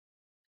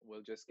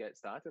we'll just get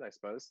started, I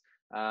suppose.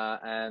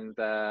 And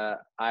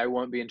I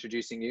won't be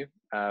introducing you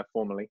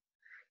formally.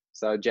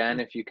 So Jan,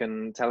 if you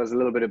can tell us a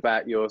little bit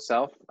about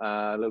yourself,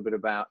 a little bit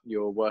about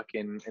your work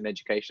in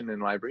education in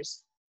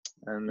libraries,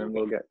 and then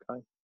we'll get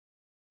going.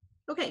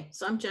 Okay,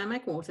 so I'm Jan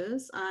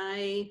MacWatters.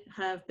 I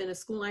have been a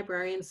school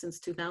librarian since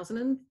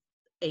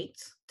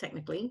 2008,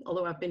 technically,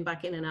 although I've been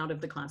back in and out of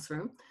the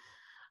classroom.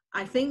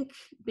 I think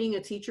being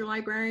a teacher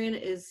librarian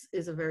is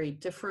a very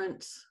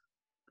different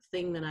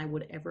thing than I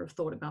would ever have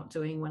thought about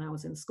doing when I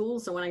was in school.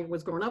 So when I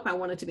was growing up, I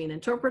wanted to be an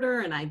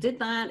interpreter, and I did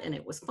that, and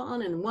it was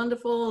fun and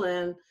wonderful.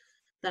 And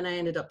then I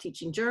ended up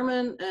teaching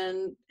German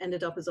and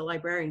ended up as a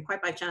librarian.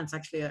 Quite by chance,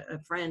 actually, a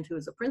friend who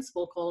is a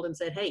principal called and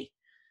said, hey,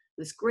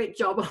 this great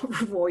job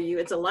offer for you.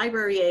 It's a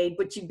library aide,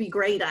 but you'd be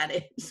great at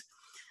it.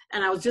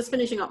 And I was just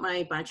finishing up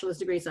my bachelor's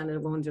degree, so I ended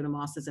up going to do a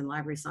master's in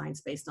library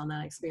science based on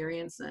that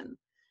experience. And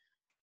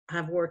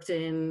I've worked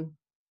in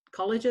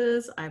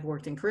colleges, I've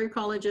worked in career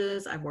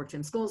colleges, I've worked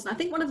in schools. And I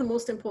think one of the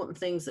most important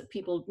things that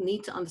people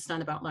need to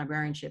understand about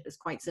librarianship is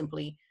quite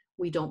simply,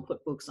 we don't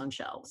put books on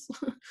shelves.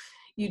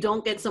 You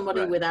don't get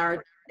somebody with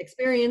our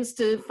experience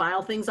to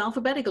file things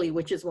alphabetically,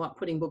 which is what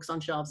putting books on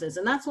shelves is.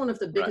 And that's one of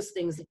the biggest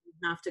things that you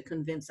have to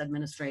convince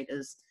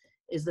administrators,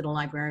 is that a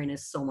librarian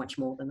is so much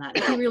more than that.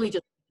 If you really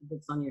just put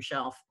books on your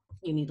shelf,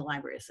 you need a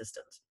library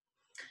assistant.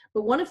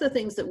 But one of the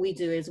things that we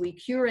do is we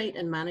curate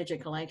and manage a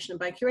collection. And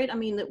by curate, I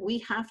mean that we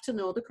have to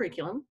know the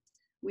curriculum.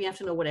 We have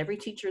to know what every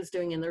teacher is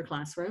doing in their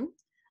classroom.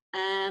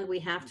 And we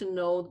have to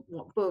know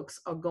what books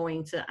are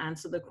going to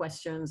answer the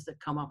questions that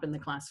come up in the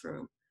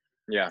classroom.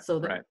 Yeah, so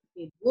that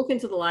when you look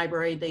into the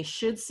library, they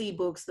should see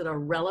books that are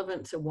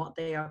relevant to what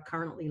they are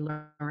currently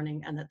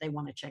learning and that they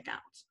want to check out.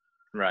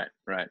 Right.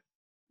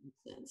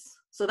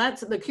 So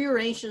that's the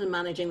curation and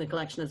managing the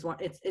collection is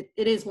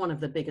it is one of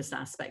the biggest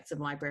aspects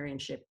of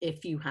librarianship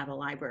if you have a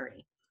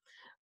library.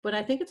 But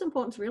I think it's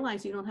important to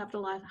realize you don't have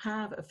to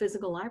have a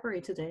physical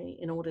library today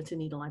in order to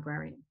need a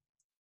librarian.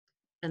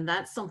 And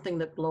that's something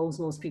that blows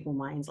most people's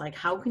minds. Like,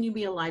 how can you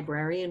be a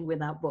librarian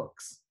without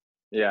books?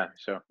 Yeah,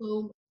 sure.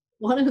 So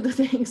one of the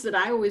things that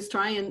I always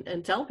try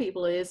and tell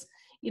people is,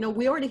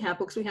 we already have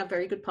books. We have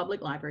very good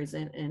public libraries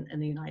in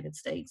the United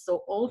States.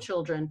 So all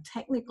children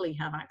technically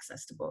have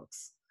access to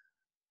books,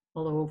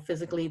 although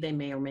physically they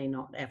may or may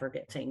not ever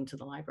get taken to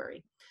the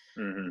library.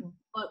 Mm-hmm.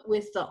 But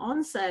with the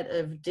onset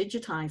of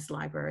digitized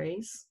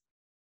libraries,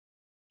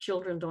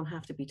 children don't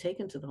have to be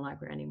taken to the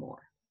library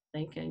anymore.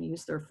 They can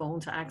use their phone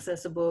to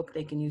access a book.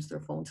 They can use their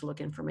phone to look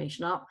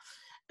information up.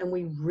 And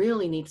we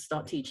really need to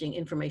start teaching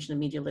information and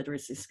media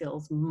literacy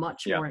skills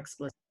much more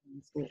explicitly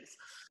in schools.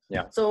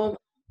 Yeah. So,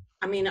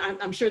 I mean,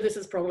 I'm sure this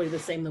is probably the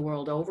same the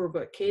world over,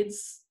 but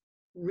kids,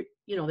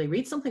 they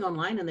read something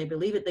online and they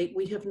believe it.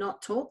 We have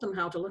not taught them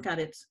how to look at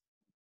it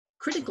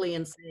critically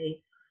and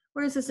say,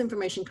 where is this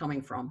information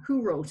coming from?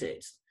 Who wrote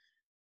it?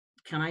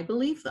 Can I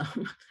believe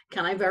them?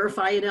 Can I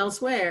verify it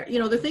elsewhere?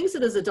 The things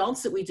that as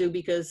adults that we do,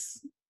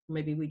 because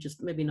maybe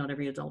not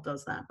every adult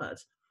does that, but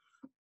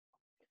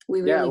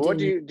we really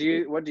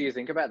what do you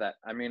think about that?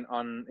 I mean,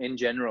 in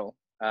general,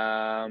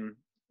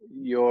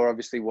 you're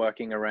obviously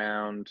working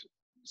around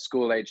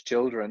school-age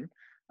children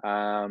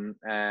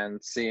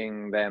and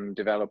seeing them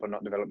develop or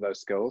not develop those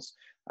skills.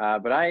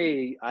 But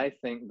I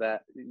think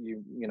that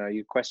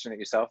you question it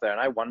yourself there, and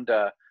I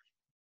wonder,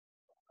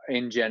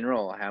 in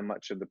general, how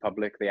much of the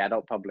public, the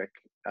adult public,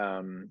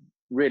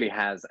 really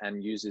has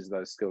and uses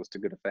those skills to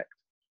good effect.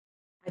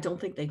 I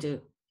don't think they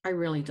do. I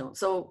really don't.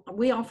 So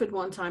we offered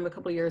one time a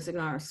couple of years ago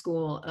in our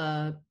school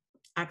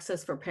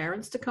access for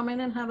parents to come in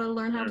and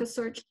learn how to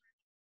search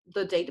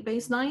the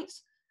database night.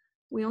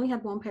 We only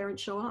had one parent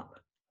show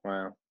up.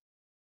 Wow.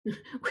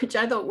 Which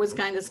I thought was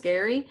kind of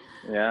scary.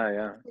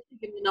 Yeah.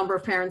 The number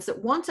of parents that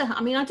want to,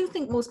 I do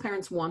think most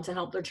parents want to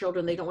help their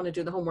children. They don't want to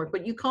do the homework,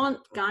 but you can't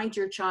guide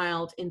your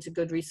child into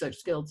good research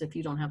skills if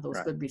you don't have those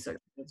good research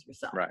skills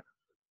yourself.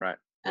 Right.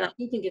 And I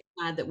do think it's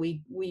bad that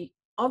we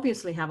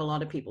obviously have a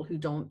lot of people who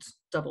don't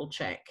double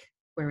check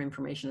where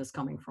information is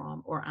coming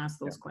from or ask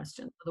those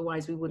questions.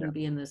 Otherwise we wouldn't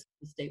be in this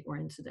state we're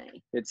in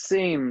today. It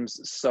seems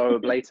so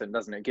blatant,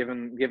 doesn't it?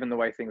 Given the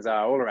way things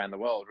are all around the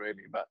world,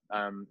 really. But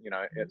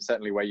it's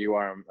certainly where you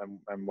are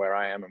and where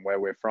I am and where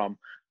we're from.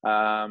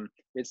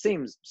 It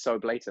seems so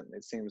blatant.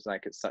 It seems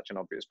like it's such an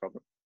obvious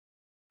problem.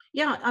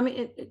 Yeah,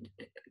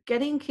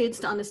 getting kids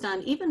to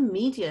understand, even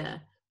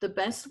media, the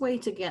best way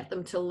to get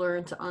them to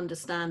learn to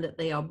understand that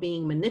they are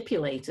being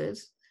manipulated,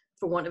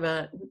 for want of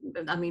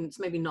it's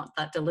maybe not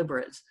that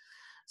deliberate.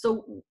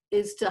 So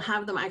is to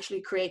have them actually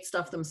create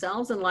stuff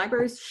themselves, and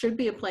libraries should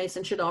be a place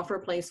and should offer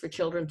a place for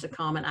children to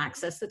come and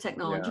access the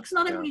technology. Because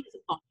not everybody has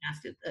a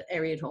podcast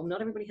area at home. Not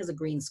everybody has a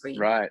green screen.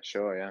 Right,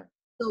 sure, yeah.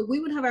 So we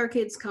would have our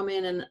kids come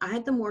in, and I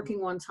had them working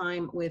one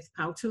time with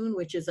Powtoon,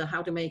 which is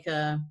how to make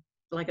a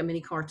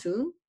mini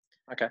cartoon.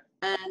 Okay.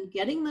 And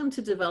getting them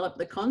to develop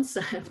the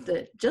concept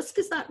that just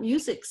because that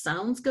music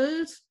sounds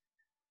good,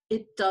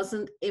 it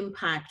doesn't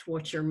impact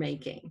what you're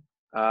making.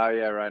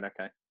 Yeah, right,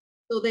 okay.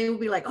 So they will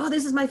be like, oh,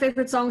 this is my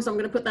favorite song, so I'm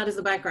going to put that as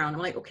the background.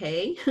 I'm like,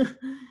 okay.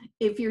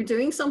 If you're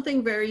doing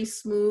something very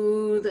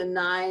smooth and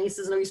nice,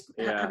 there's no use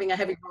having a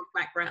heavy rock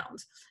background.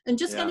 And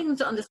just getting them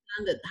to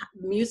understand that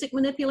music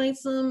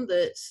manipulates them,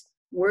 that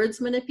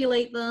words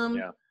manipulate them,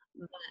 that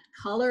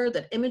color,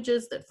 that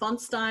images, that font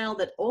style,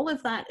 that all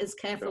of that is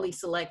carefully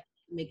selected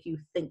to make you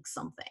think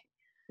something.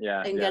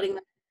 And getting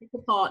them to think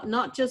apart,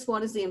 not just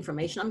what is the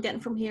information I'm getting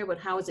from here, but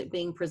how is it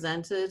being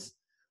presented.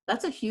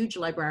 That's a huge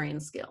librarian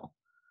skill.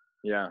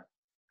 Yeah.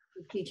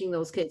 Teaching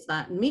those kids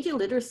that media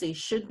literacy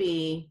should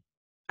be,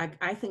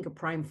 I think, a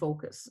prime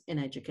focus in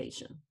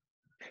education.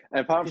 And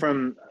apart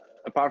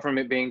from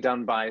it being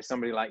done by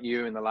somebody like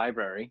you in the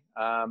library,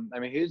 I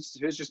mean, whose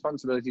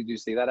responsibility do you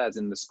see that as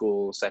in the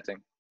school setting?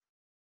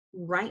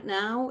 Right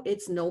now,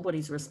 it's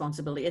nobody's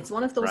responsibility. It's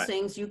one of those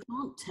things, you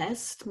can't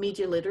test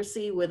media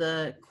literacy with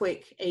a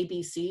quick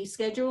ABC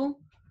schedule.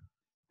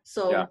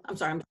 So I'm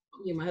sorry, I'm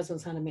telling you, my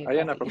husband's handing me a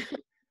coffee. No problem.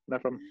 No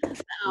problem.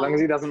 As long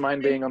as he doesn't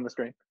mind being on the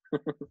screen.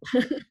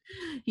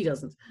 He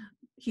doesn't.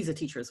 He's a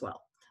teacher as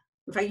well.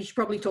 In fact, you should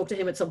probably talk to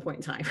him at some point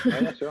in time.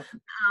 Yeah, sure.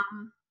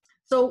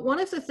 So one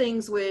of the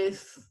things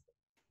with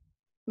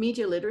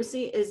media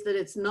literacy is that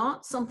it's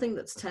not something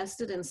that's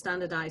tested in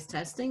standardized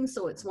testing.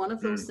 So it's one of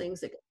those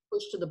things that gets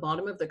pushed to the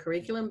bottom of the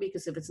curriculum,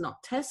 because if it's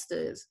not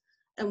tested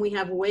and we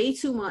have way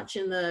too much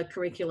in the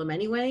curriculum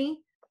anyway,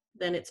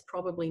 then it's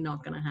probably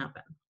not going to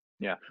happen.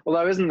 Yeah. Well,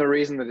 that isn't the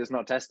reason that it's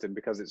not tested,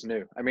 because it's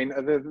new. I mean,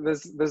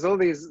 there's all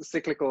these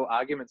cyclical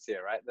arguments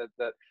here, right?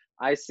 That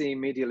I see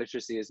media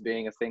literacy as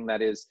being a thing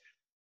that is,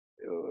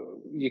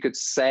 you could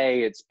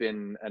say it's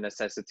been a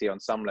necessity on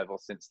some level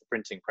since the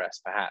printing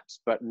press, perhaps.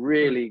 But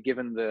really,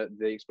 given the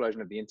explosion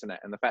of the internet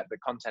and the fact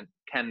that content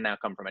can now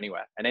come from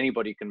anywhere and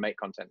anybody can make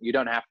content, you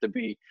don't have to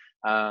be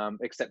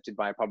accepted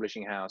by a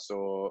publishing house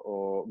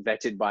or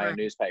vetted by a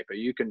newspaper.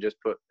 You can just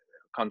put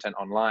content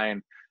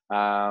online.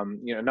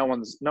 You know, no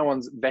one's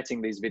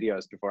vetting these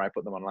videos before I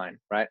put them online,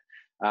 right?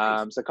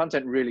 So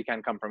content really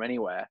can come from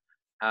anywhere,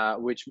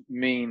 which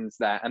means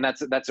that, and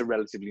that's a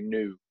relatively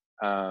new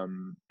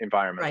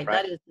environment, right?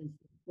 That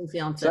is the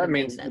onset. So that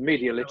means the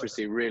media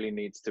literacy really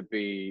needs to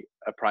be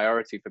a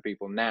priority for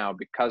people now,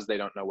 because they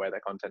don't know where their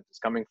content is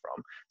coming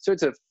from. So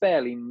it's a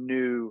fairly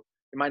new,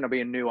 it might not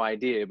be a new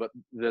idea, but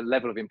the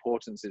level of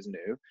importance is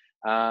new.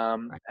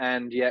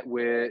 And yet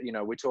we're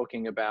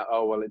talking about,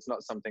 oh, well, it's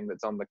not something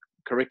that's on the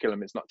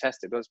curriculum, it's not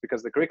tested. That's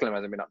because the curriculum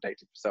hasn't been updated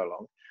for so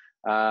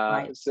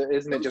long. So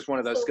isn't it just one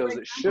of those skills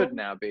that should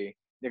now be,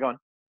 you're gone?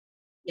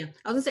 Yeah,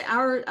 I was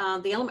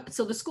gonna say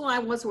so the school I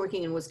was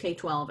working in was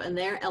K-12, and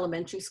their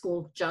elementary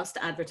school just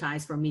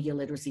advertised for a media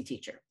literacy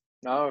teacher.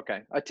 Oh,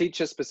 okay. A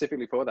teacher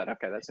specifically for that.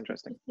 Okay, that's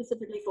interesting.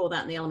 Specifically for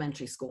that in the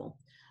elementary school.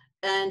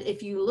 And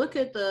if you look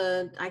at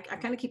I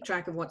kind of keep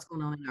track of what's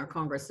going on in our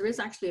Congress. There is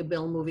actually a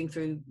bill moving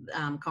through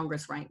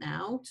Congress right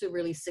now to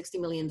release $60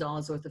 million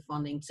worth of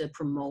funding to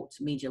promote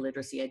media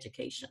literacy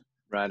education.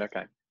 Right,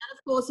 okay. And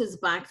of course, is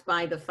backed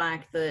by the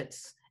fact that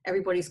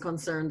everybody's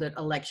concerned that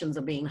elections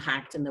are being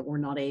hacked and that we're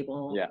not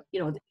able,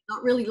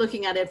 not really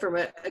looking at it from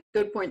a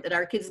good point that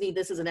our kids need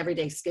this as an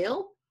everyday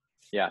skill.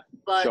 Yeah,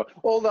 but sure.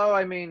 Although,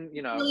 I mean,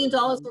 $1 million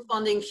for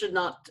funding should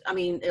not, I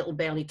mean, it'll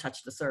barely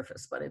touch the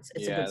surface, but it's a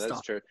good start. Yeah,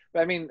 that's true. But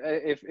I mean,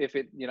 if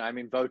it, I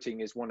mean, voting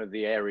is one of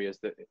the areas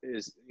that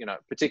is,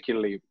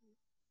 particularly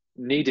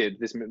needed.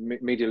 This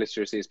media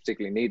literacy is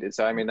particularly needed.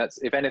 So, I mean, that's,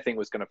 if anything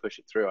was going to push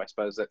it through, I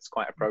suppose that's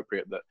quite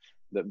appropriate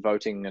that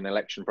voting and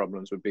election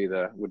problems would be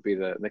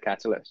the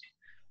catalyst.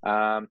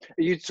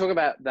 You talk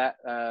about that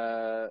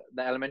the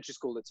elementary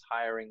school that's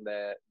hiring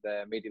their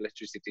media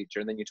literacy teacher,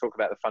 and then you talk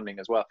about the funding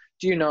as well.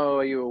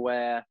 Are you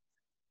aware,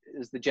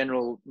 is the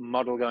general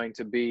model going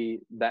to be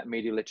that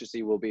media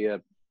literacy will be a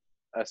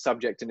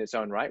subject in its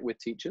own right with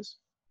teachers?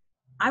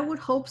 I would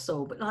hope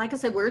so, but like I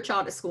said, we're a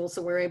charter school,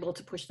 so we're able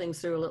to push things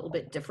through a little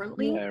bit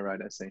differently. Yeah, right,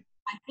 I see.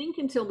 I think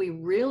until we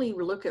really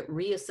look at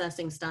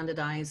reassessing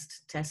standardized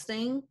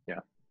testing,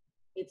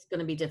 it's going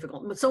to be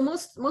difficult. So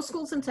most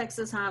schools in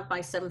Texas have by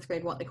 7th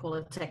grade what they call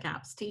a tech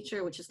apps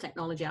teacher, which is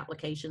technology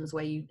applications,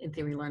 where you in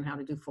theory learn how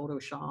to do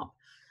Photoshop.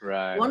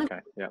 Right. One of the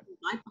things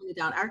I pointed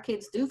out, our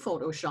kids do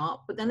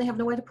Photoshop, but then they have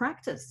nowhere to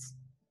practice.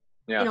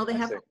 Yeah, they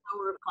have an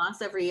hour of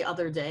class every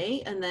other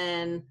day, and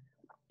then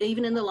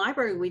even in the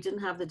library, we didn't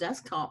have the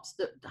desktops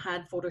that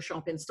had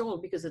Photoshop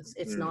installed because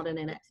it's not an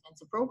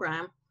inexpensive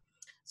program.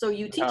 So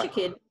you teach a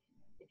kid,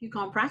 if you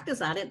can't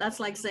practice at it, that's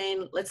like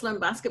saying, let's learn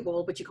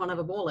basketball, but you can't have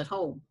a ball at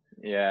home.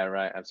 Yeah,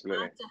 right,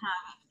 absolutely.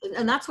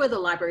 And that's where the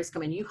libraries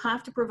come in. You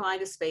have to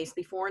provide a space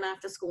before and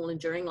after school and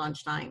during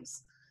lunch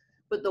times.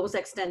 But those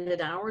extended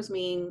hours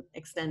mean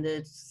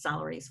extended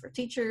salaries for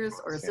teachers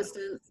or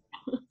assistants.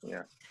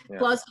 Yeah.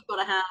 Plus, you've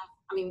got to have,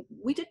 I mean,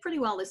 we did pretty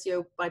well this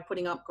year by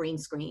putting up green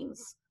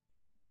screens.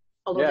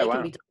 Although they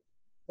can be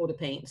photo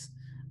paint.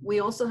 We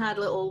also had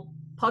little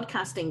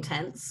podcasting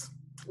tents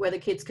where the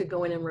kids could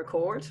go in and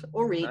record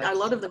or read. Nice. A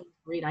lot of them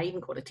read. I even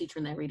caught a teacher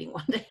in there reading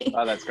one day.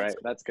 Oh, that's great.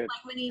 That's good.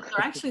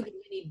 They're actually the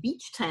mini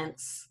beach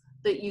tents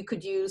that you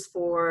could use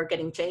for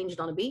getting changed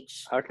on a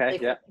beach. Okay.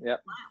 Yeah. Yeah.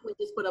 We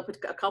just put up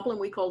a couple, and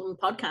we called them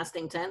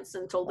podcasting tents,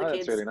 and told the Oh,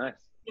 kids, that's really nice.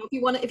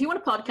 you know, if you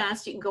want to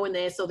podcast, you can go in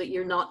there so that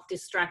you're not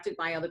distracted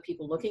by other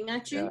people looking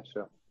at you. Yeah,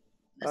 sure.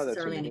 Oh,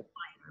 that's really good.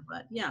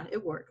 But yeah,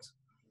 it worked.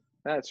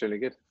 That's really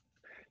good.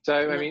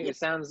 So, I mean, it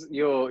sounds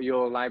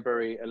your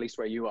library, at least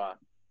where you are,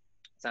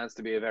 sounds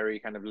to be a very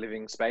kind of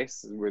living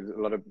space with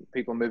a lot of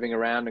people moving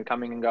around and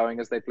coming and going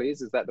as they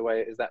please. Is that the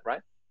way? Is that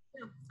right?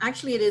 Yeah.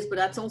 Actually, it is, but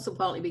that's also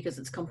partly because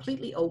it's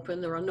completely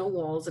open. There are no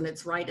walls, and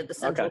it's right at the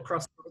central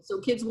crossroads. So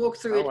kids walk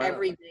through it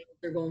every day.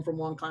 They're going from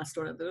one class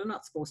to another. They're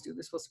not supposed to.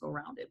 They're supposed to go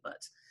around it, but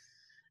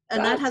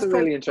that has a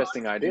really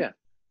interesting idea.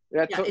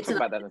 Yeah, talk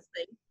about that.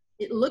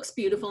 It looks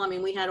beautiful. I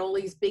mean, we had all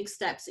these big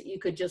steps that you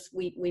could just,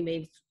 we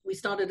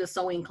started a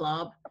sewing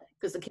club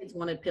because the kids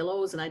wanted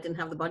pillows and I didn't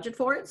have the budget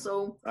for it.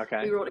 So we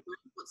wrote a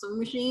grant with sewing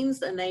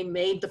machines and they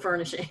made the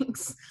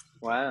furnishings.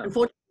 Wow.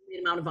 Unfortunately, we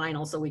made an amount of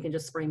vinyl, so we can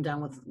just spray them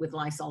down with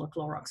Lysol or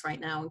Clorox right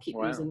now and keep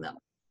using them.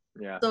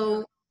 Yeah.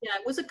 So yeah,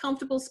 it was a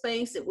comfortable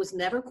space. It was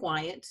never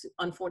quiet.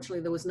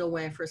 Unfortunately, there was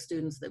nowhere for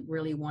students that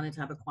really wanted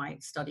to have a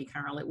quiet study,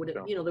 Carol. It would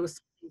have, you know, there was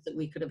things that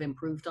we could have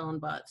improved on,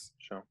 but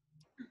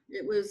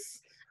it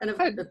was, and of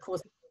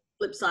course, the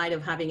flip side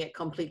of having it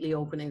completely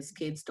open is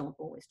kids don't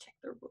always check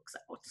their books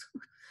out.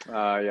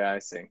 Oh, yeah, I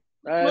see.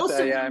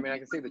 I mean, I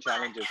can see the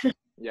challenges.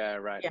 Yeah,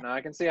 right. No,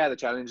 I can see how the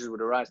challenges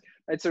would arise.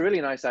 It's a really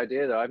nice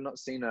idea, though. I've not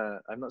seen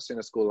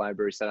a school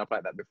library set up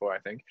like that before, I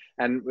think.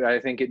 And I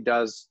think it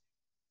does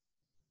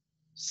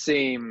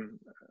seem,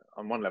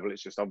 on one level,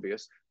 it's just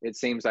obvious. It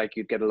seems like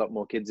you'd get a lot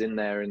more kids in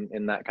there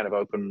in that kind of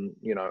open,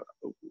 you know,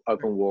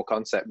 open wall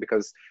concept,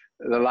 because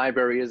the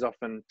library is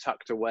often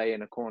tucked away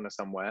in a corner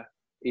somewhere.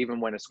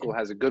 Even when a school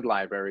has a good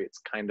library, it's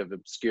kind of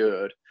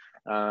obscured.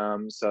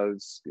 So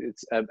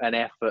it's an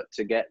effort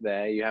to get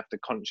there. You have to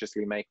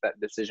consciously make that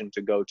decision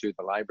to go to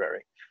the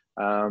library.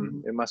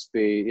 It must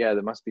be,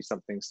 there must be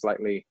something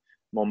slightly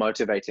more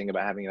motivating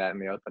about having that in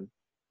the open.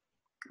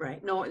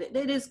 Right. No, it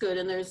is good.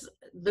 And there's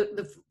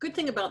the good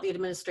thing about the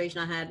administration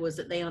I had was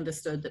that they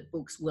understood that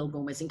books will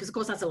go missing, because of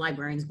course that's a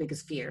librarian's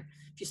biggest fear.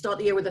 If you start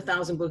the year with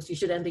 1,000 books, you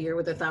should end the year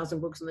with 1,000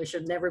 books, and there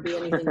should never be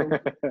anything.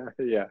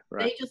 Yeah,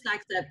 right. They just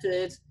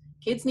accepted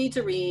kids need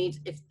to read.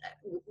 If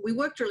we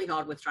worked really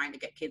hard with trying to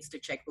get kids to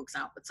check books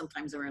out, but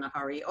sometimes they're in a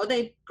hurry, or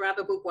they grab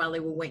a book while they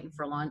were waiting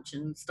for lunch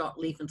and start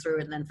leafing through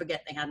it and then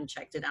forget they hadn't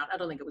checked it out. I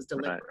don't think it was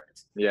deliberate.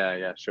 Right.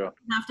 Yeah, sure.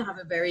 You have to have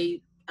a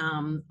very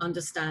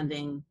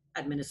understanding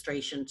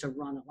administration to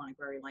run a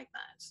library like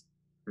that.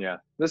 Yeah,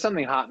 there's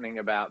something heartening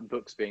about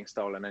books being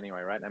stolen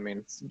anyway, right? I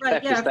mean,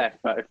 theft is theft,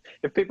 but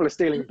if people are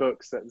stealing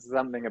books, that's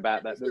something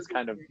about that that's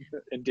kind of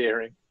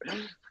endearing.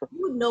 You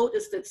would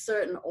notice that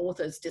certain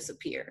authors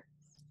disappear.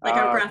 Like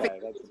our graphic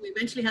novels, we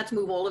eventually had to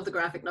move all of the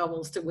graphic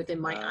novels to within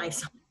my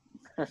eyesight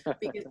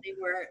because they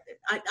were,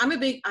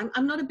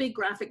 I'm not a big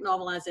graphic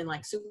novel as in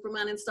like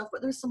Superman and stuff,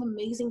 but there's some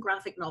amazing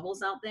graphic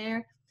novels out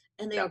there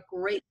and they are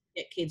great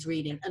to get kids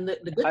reading. And the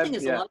good thing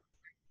is a lot of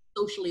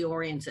socially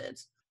oriented.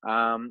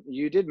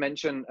 You did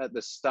mention at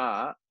the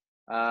start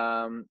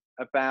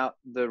about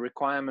the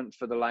requirement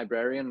for the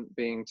librarian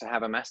being to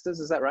have a master's.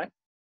 Is that right?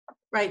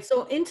 Right.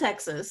 So in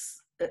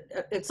Texas,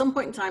 at some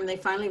point in time, they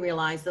finally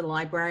realized that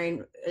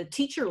a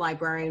teacher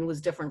librarian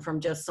was different from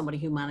just somebody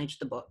who managed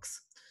the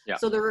books. Yeah.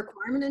 So the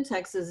requirement in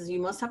Texas is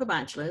you must have a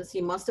bachelor's,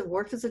 you must have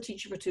worked as a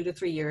teacher for 2 to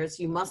 3 years,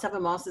 you must have a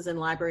master's in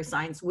library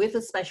science with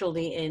a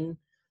specialty in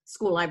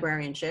school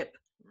librarianship.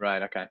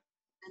 Right, okay.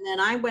 And then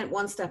I went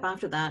one step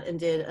after that and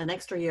did an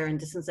extra year in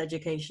distance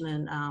education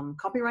and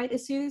copyright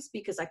issues,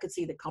 because I could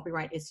see that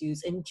copyright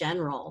issues in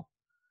general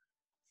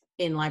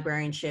in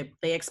librarianship,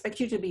 they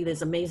expect you to be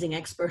this amazing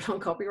expert on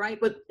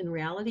copyright, but in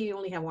reality, you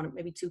only have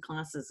maybe 2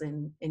 classes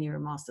in your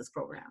master's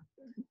program.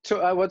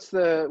 So what's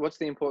the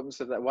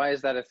importance of that? Why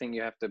is that a thing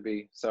you have to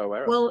be so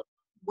aware of? Well,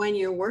 when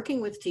you're working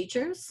with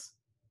teachers,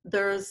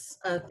 there's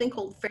a thing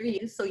called fair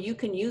use. So you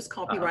can use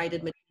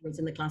copyrighted materials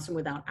in the classroom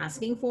without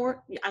asking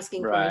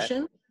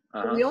permission.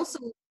 But we also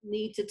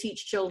need to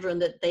teach children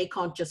that they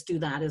can't just do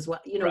that as well.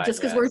 You know, just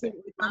because we're in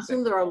the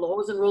classroom, there are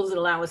laws and rules that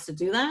allow us to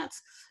do that,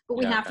 but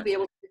we have to be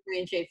able to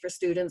differentiate for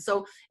students.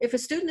 So if a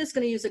student is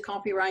going to use a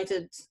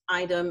copyrighted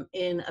item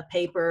in a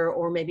paper,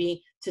 or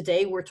maybe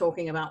today we're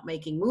talking about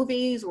making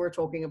movies, we're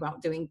talking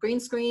about doing green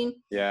screen.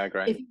 Yeah,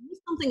 great. If you use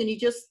something and you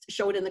just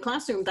show it in the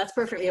classroom, that's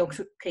perfectly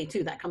okay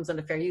too. That comes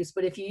under fair use.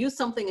 But if you use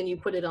something and you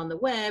put it on the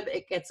web,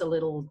 it gets a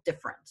little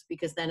different,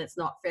 because then it's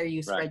not fair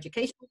use for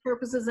educational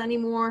purposes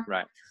anymore.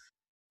 Right.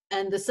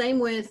 And the same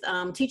with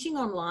teaching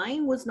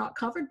online was not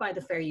covered by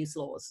the fair use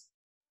laws.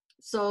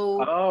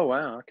 So. Oh,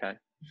 wow. Okay.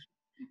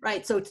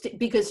 Right. So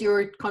because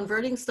you're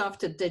converting stuff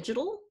to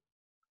digital,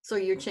 so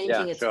you're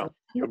changing it. Sure.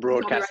 You're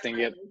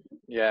broadcasting it.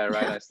 Yeah,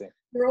 right. I see.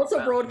 You're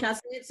also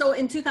broadcasting it. So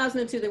in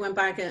 2002, they went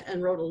back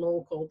and wrote a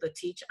law called the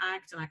Teach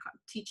Act, and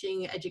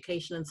teaching,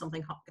 education, and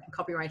something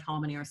copyright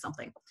harmony or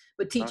something.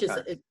 But teaches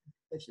the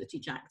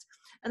Teach Act,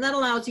 and that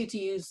allows you to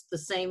use the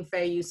same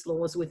fair use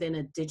laws within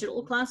a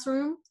digital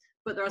classroom.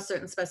 But there are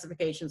certain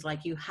specifications,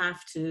 like you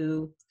have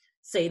to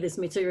say this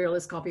material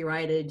is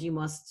copyrighted. You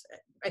must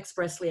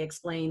expressly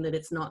explain that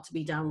it's not to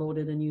be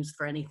downloaded and used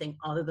for anything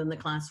other than the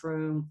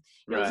classroom.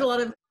 You know, Right. there's a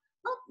lot of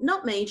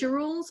not major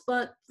rules,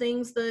 but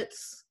things that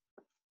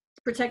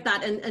protect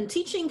that, and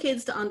teaching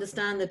kids to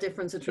understand the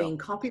difference between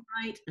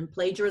copyright and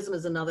plagiarism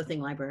is another thing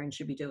librarians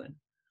should be doing.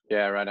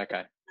 Yeah, right,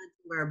 okay.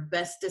 Our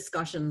best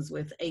discussions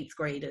with 8th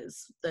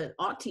graders, the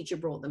art teacher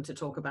brought them to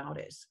talk about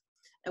it.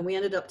 And we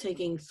ended up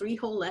taking 3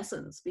 whole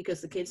lessons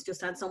because the kids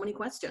just had so many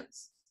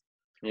questions.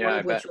 Yeah, One I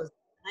of which bet. was,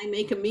 can I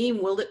make a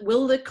meme?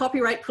 Will the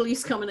copyright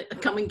police come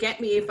and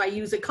get me if I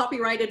use a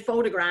copyrighted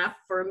photograph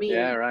for a meme?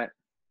 Yeah, right.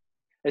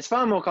 It's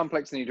far more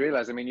complex than you'd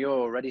realize. I mean, you're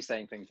already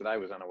saying things that I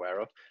was unaware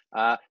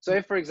of. So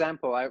if, for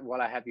example,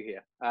 while I have you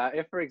here,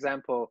 if, for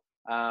example,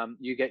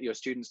 you get your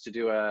students to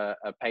do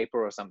a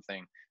paper or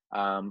something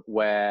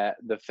where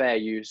the fair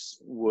use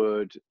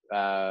would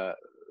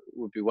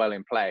be well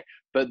in play,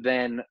 but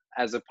then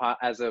as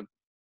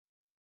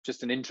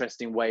just an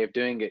interesting way of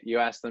doing it, you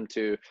ask them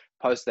to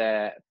post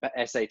their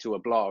essay to a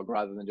blog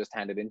rather than just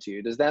hand it into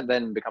you. Does that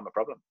then become a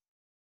problem?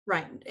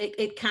 Right,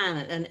 it can,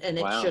 and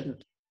it Wow.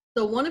 shouldn't.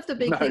 So one of the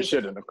big No, it things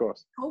shouldn't, of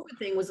course. COVID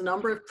thing was a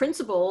number of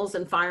principals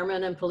and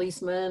firemen and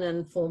policemen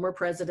and former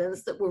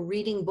presidents that were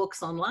reading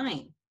books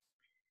online.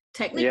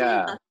 Technically,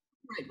 Yeah. that's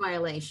a copyright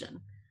violation.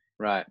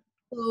 Right.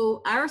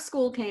 So our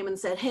school came and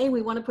said, hey,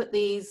 we want to put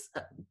these,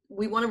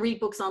 we want to read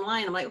books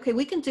online. I'm like, okay,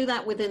 we can do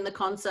that within the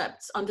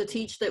concepts under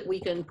Teach, that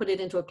we can put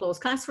it into a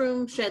closed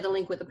classroom, share the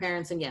link with the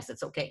parents, and yes,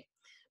 it's okay.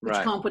 But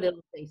you can't put it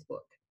on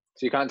Facebook.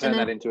 So you can't turn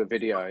that into a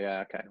video.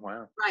 Yeah. Okay.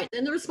 Wow. Right.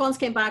 Then the response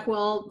came back,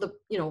 well,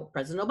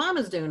 President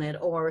Obama's doing it,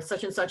 or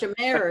such and such a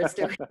mayor is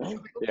doing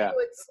it. Yeah.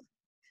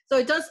 So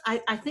it does.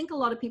 I think a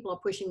lot of people are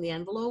pushing the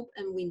envelope,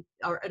 and we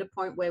are at a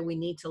point where we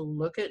need to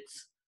look at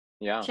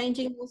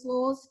changing those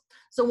laws.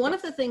 So one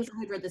of the things, I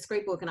had read this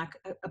great book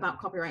about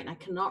copyright, and I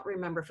cannot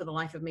remember for the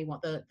life of me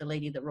what the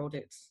lady that wrote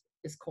it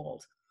is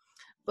called.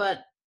 But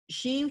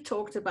she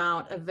talked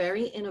about a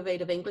very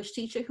innovative English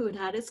teacher who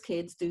had his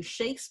kids do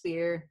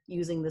Shakespeare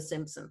using The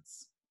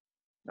Simpsons.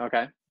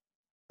 Okay.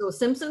 So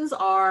Simpsons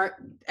are,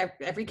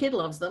 every kid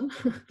loves them.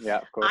 Yeah,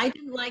 of course. I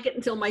didn't like it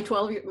until my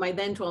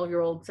then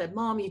 12-year-old said,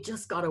 Mom, you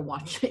just got to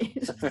watch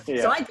it.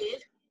 Yeah. So I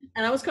did,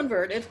 and I was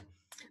converted.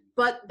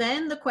 But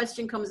then the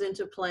question comes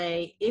into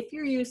play, if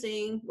you're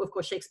using, well, of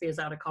course, Shakespeare's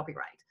out of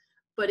copyright,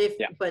 but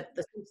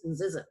The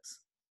Simpsons isn't.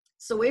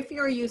 So if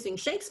you're using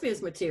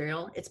Shakespeare's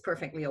material, it's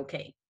perfectly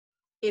okay.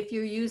 If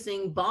you're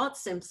using Bart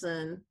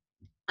Simpson,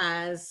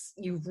 as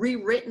you've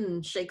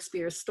rewritten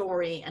Shakespeare's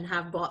story and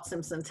have Bart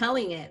Simpson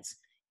telling it,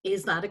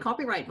 is that a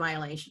copyright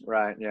violation?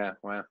 Right, yeah,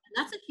 wow. And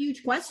that's a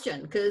huge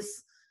question,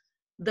 because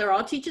there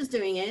are teachers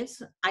doing it.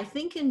 I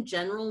think in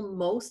general,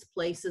 most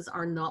places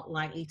are not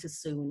likely to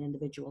sue an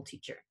individual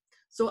teacher.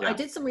 So I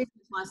did some research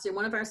last year.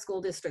 One of our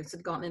school districts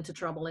had gotten into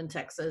trouble in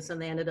Texas,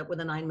 and they ended up with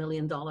a $9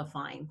 million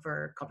fine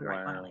for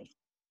copyright violation.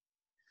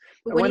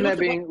 But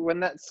when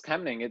that's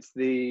happening, it's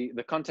the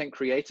content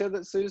creator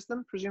that sues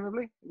them,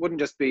 presumably? It wouldn't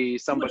just be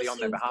somebody on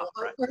their behalf,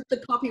 right? Or the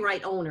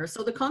copyright owner.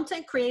 So the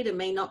content creator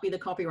may not be the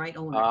copyright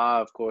owner.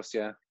 Of course,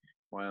 yeah.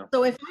 Wow.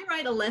 So if I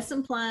write a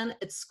lesson plan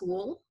at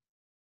school,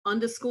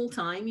 under school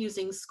time,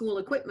 using school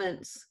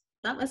equipment,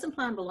 that lesson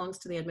plan belongs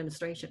to the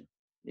administration.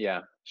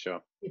 Yeah, sure.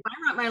 If I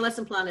write my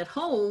lesson plan at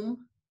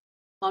home,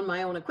 on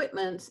my own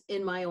equipment,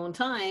 in my own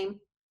time,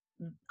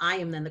 I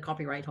am then the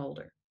copyright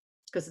holder,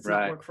 because it's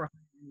not work for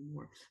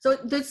anymore. So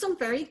there's some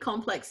very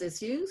complex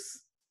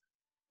issues,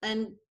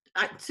 and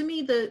to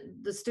me,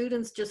 the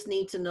students just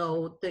need to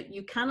know that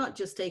you cannot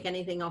just take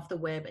anything off the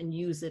web and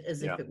use it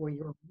as if it were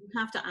your own. You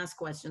have to ask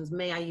questions.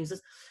 May I use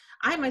this?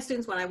 I had my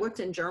students, when I worked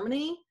in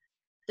Germany,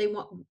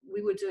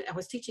 I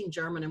was teaching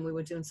German, and we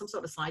were doing some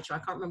sort of slideshow. I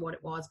can't remember what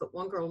it was, but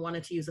one girl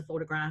wanted to use a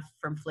photograph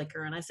from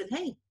Flickr, and I said,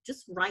 hey,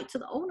 just write to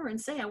the owner and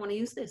say, I want to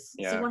use this.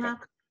 See what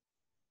happens.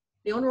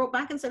 The owner wrote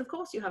back and said, of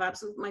course, you have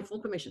my full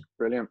permission.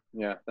 Brilliant.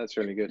 Yeah, that's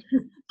really good.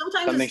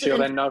 Sometimes something she'll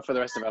then know for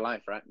the rest of her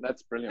life, right?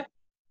 That's brilliant.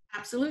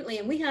 Absolutely.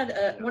 And we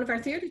had one of our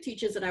theater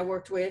teachers that I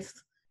worked with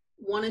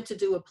wanted to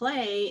do a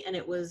play,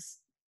 and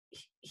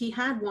he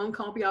had one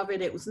copy of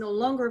it. It was no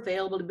longer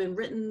available. It had been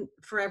written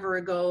forever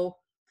ago.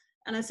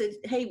 And I said,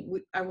 hey,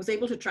 I was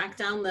able to track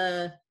down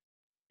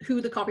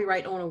who the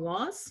copyright owner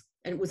was.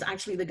 And it was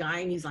actually the guy,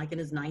 and he's like in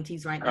his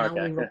 90s right now.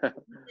 Okay. And we said,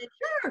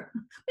 sure,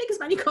 make as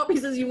many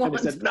copies as you want.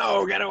 And he said,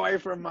 no, get away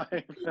from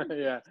mine.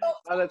 Yeah.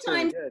 So that's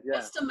really good. Yeah.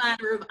 It's just a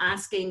matter of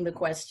asking the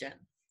question.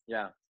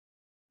 Yeah.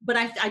 But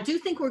I do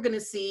think we're going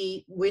to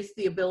see, with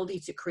the ability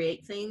to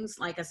create things,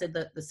 like I said,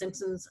 the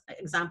Simpsons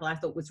example I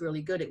thought was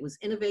really good. It was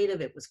innovative.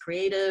 It was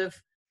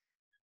creative.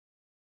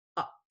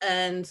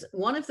 And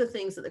one of the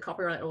things that the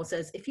copyright law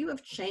says, if you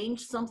have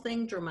changed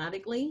something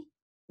dramatically,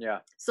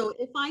 so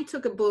if I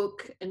took a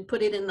book and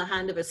put it in the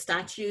hand of a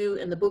statue,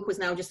 and the book was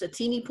now just a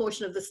teeny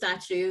portion of the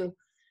statue,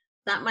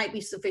 that might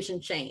be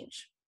sufficient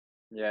change.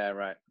 Yeah,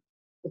 right.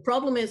 The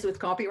problem is with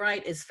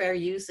copyright is fair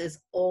use is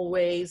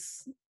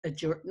always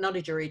not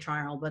a jury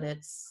trial, but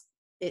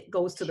it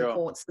goes to the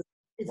courts.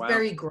 It's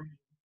very gray.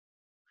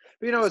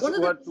 But you know,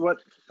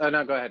 oh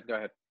no, go ahead.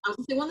 I was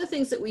gonna say, one of the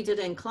things that we did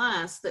in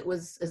class that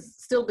has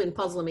still been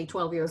puzzling me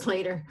 12 years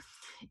later,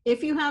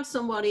 if you have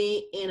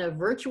somebody in a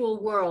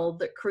virtual world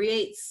that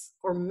creates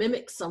or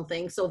mimics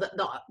something, so that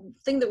the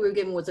thing that we were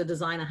given was a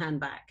designer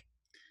handbag.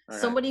 Okay.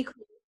 Somebody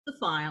creates the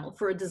file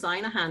for a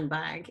designer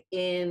handbag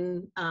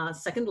in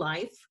Second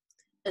Life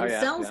and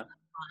sells that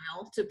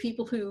file to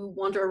people who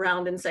wander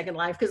around in Second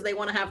Life because they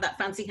want to have that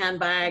fancy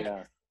handbag.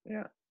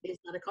 Yeah. Is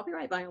that a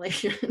copyright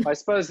violation? I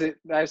suppose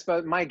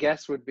my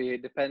guess would be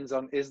it depends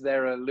on, is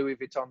there a Louis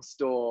Vuitton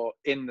store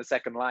in the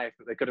Second Life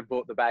that they could have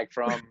bought the bag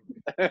from?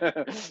 You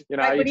know, Right,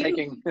 are you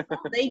taking?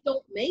 they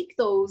don't make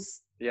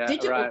those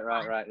digital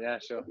right. Yeah,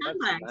 sure.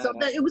 handbags. So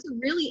it was a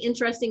really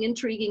interesting,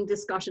 intriguing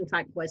discussion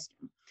type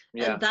question.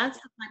 Yeah. And that's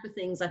the type of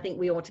things I think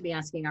we ought to be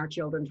asking our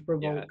children to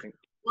provoke.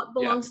 What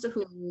belongs to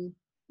whom?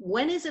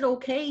 When is it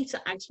okay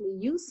to actually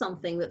use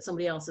something that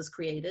somebody else has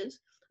created?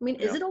 I mean,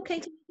 is it okay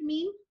to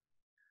make a meme?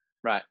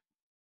 Right.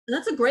 And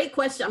that's a great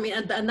question. I mean,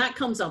 and that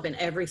comes up in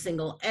every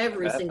single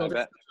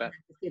discussion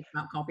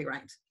about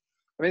copyright.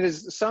 I mean,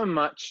 there's so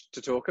much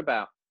to talk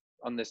about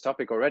on this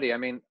topic already. I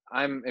mean,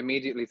 I'm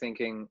immediately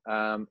thinking,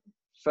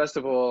 first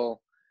of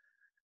all,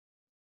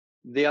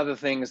 the other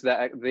thinking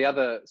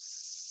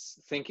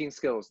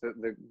skills,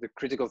 the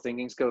critical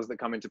thinking skills that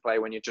come into play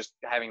when you're just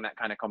having that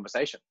kind of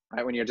conversation,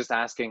 right? When you're just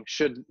asking,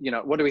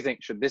 what do we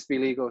think? Should this be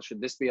legal?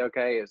 Should this be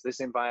okay? Is this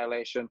in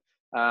violation?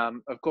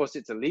 Of course,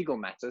 it's a legal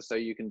matter, so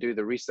you can do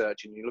the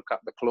research and you look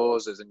up the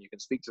clauses and you can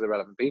speak to the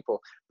relevant people.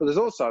 But there's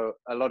also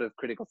a lot of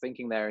critical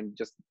thinking there, and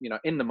just,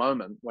 in the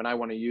moment when I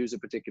want to use a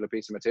particular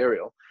piece of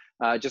material,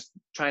 just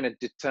trying to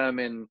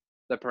determine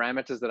the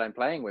parameters that I'm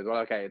playing with. Well,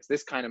 okay, it's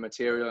this kind of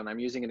material and I'm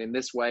using it in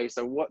this way.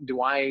 So what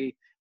do I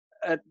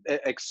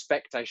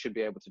expect I should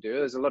be able to do?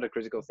 There's a lot of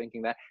critical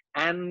thinking there,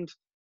 and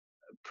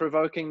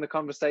provoking the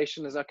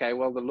conversation is, okay,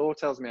 well, the law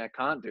tells me I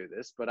can't do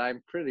this, but I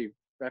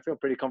feel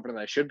pretty confident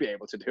I should be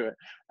able to do it.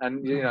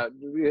 And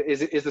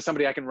is there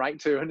somebody I can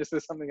write to, and is there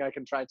something I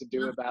can try to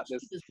do about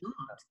this?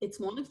 It's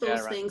one of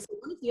those things.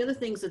 One of the other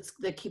things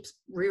that keeps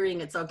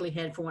rearing its ugly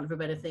head, for want of a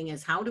better thing,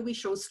 is how do we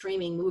show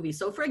streaming movies?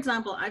 So, for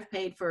example, I've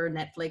paid for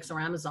Netflix or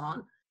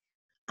Amazon.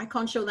 I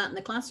can't show that in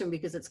the classroom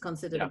because it's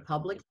considered a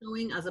public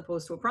showing as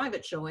opposed to a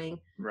private showing.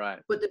 Right.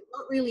 But there's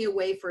not really a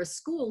way for a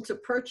school to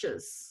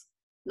purchase,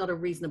 not a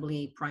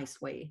reasonably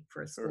priced way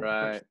for a school to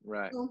purchase.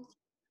 Right. So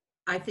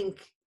I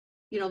think,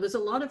 there's a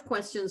lot of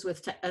questions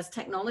as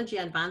technology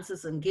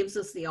advances and gives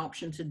us the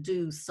option to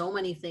do so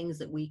many things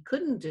that we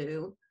couldn't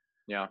do.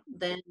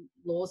 Then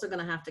laws are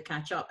going to have to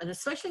catch up. And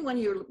especially when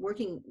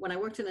I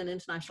worked in an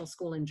international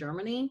school in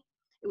Germany,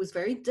 it was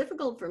very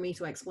difficult for me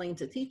to explain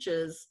to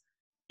teachers,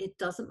 it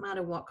doesn't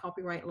matter what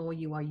copyright law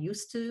you are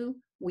used to,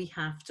 we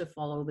have to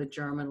follow the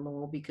German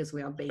law because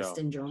we are based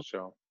in Germany.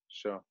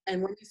 Sure.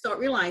 And when you start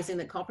realizing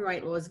that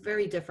copyright law is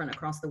very different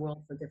across the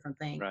world for different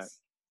things.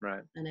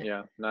 Right.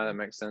 No, that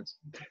makes sense.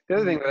 The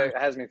other thing that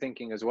has me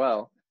thinking as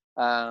well,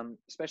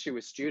 especially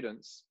with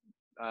students,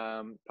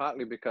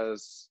 partly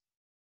because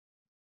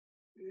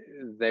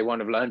they won't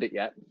have learned it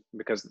yet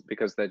because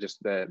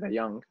they're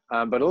young,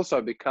 but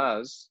also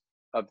because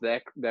of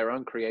their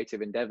own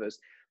creative endeavors.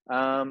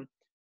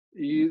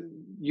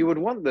 You would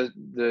want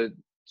the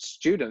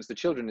students, the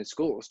children in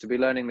schools, to be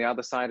learning the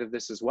other side of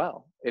this as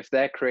well. If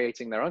they're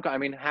creating their own, I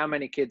mean, how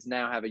many kids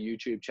now have a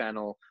YouTube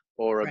channel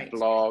or a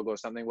blog or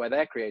something where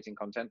they're creating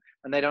content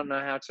and they don't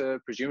know how to,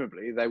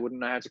 presumably they wouldn't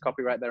know how to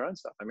copyright their own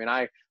stuff. I mean,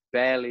 I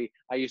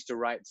used to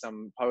write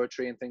some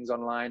poetry and things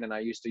online, and I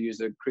used to use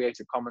a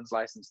Creative Commons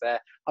license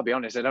there. I'll be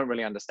honest, I don't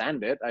really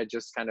understand it. I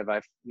just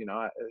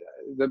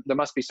there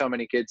must be so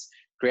many kids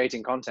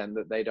creating content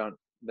that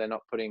they're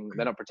not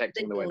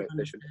protecting the way that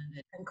they should.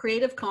 And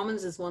Creative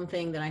Commons is one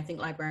thing that I think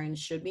librarians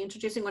should be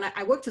introducing. When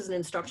I worked as an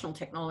instructional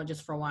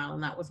technologist for a while,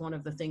 and that was one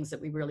of the things that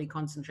we really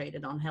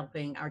concentrated on,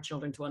 helping our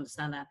children to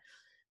understand that.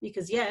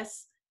 Because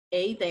yes,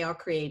 A, they are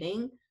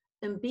creating,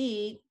 and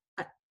B,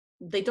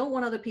 they don't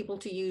want other people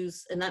to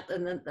use, and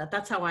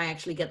that's how I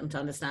actually get them to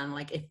understand.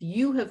 Like, if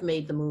you have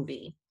made the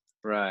movie,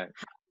 right,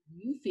 how do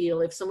you feel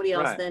if somebody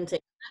else then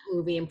takes that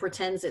movie and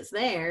pretends it's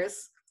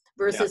theirs,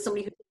 versus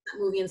somebody who takes that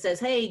movie and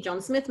says, hey,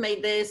 John Smith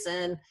made this,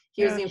 and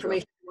here's the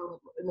information,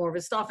 more of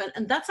his stuff.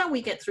 And that's how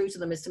we get through to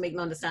them, is to make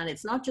them understand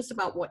it's not just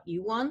about what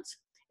you want,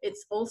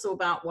 it's also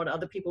about what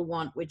other people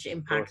want, which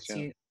impacts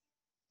you.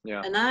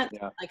 And that,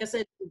 like I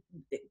said,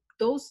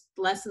 those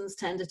lessons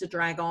tended to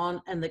drag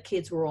on, and the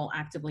kids were all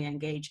actively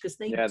engaged because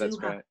they do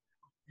have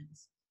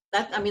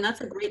that. I mean,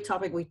 that's a great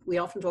topic. We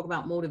often talk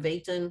about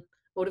motivating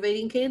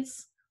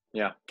kids.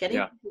 Getting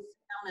them to sit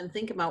down and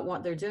think about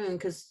what they're doing,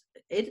 because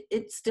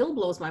it still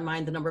blows my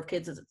mind the number of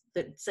kids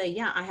that say,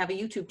 I have a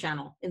YouTube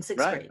channel in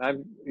sixth grade.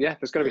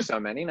 There's got to be so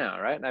many now,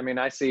 right? I mean,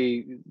 I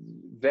see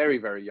very,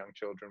 very young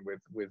children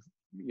with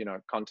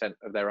content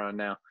of their own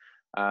now.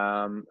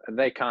 And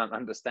they can't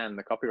understand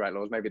the copyright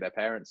laws. Maybe their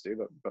parents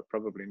do, but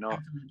probably not.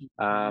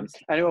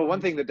 Anyway,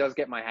 one thing that does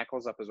get my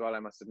hackles up as well, I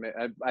must admit,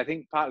 I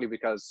think partly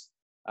because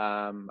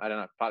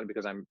partly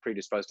because I'm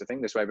predisposed to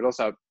think this way, but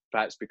also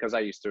perhaps because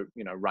I used to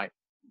write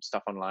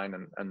stuff online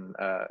and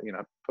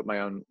put my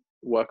own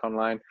work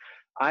online.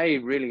 I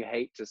really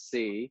hate to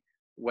see,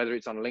 whether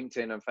it's on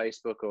LinkedIn and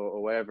Facebook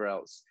or wherever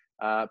else,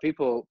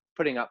 people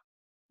putting up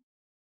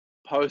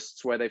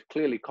posts where they've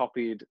clearly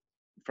copied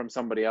from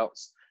somebody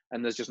else,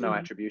 and there's just no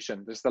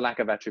attribution. There's the lack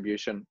of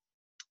attribution.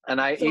 And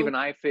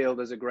I feel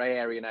there's a gray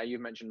area now.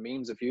 You've mentioned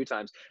memes a few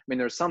times. I mean,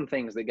 there are some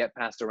things that get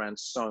passed around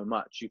so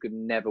much you could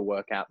never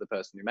work out the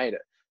person who made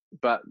it.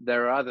 But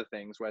there are other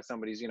things where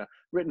somebody's,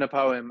 written a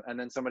poem, and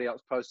then somebody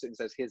else posts it and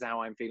says, here's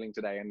how I'm feeling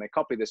today. And they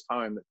copy this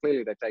poem that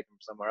clearly they've taken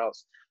from somewhere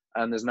else,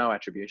 and there's no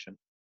attribution.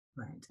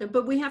 Right.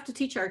 But we have to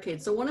teach our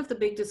kids. So one of the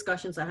big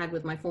discussions I had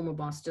with my former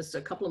boss just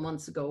a couple of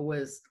months ago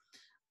was,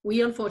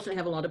 we unfortunately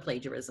have a lot of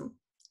plagiarism.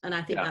 And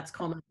I think that's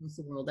common across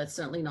the world. That's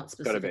certainly not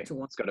specific to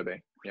one. It's got to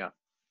be. Yeah.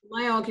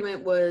 My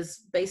argument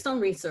was based on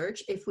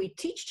research. If we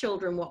teach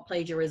children what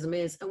plagiarism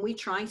is, and we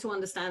try to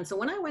understand. So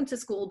when I went to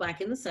school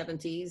back in the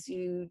 70s,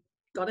 you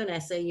got an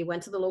essay, you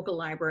went to the local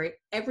library.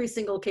 Every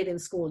single kid in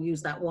school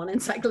used that one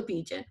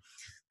encyclopedia.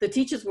 The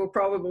teachers were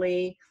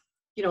probably,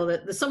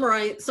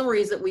 the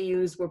summaries that we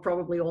used were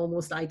probably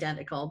almost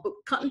identical, but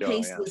cut and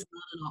paste was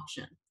not an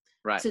option.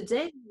 Right.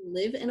 Today,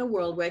 we live in a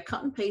world where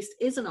cut and paste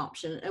is an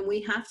option, and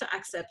we have to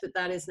accept that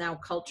that is now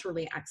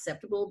culturally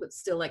acceptable, but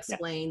still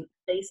explain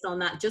based on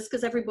that. Just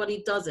because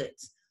everybody does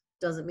it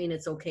doesn't mean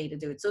it's okay to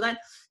do it. So that,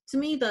 to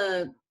me,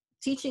 the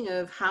teaching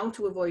of how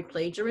to avoid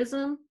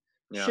plagiarism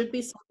should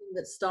be something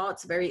that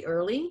starts very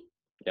early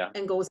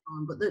and goes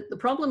on. But the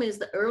problem is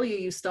the earlier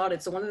you start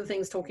it. So one of the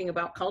things talking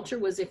about culture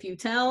was, if you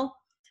tell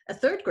a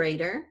third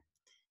grader,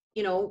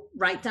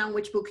 write down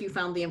which book you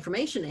found the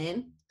information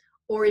in,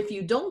 or if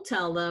you don't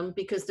tell them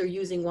because they're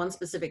using one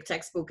specific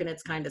textbook and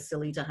it's kind of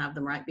silly to have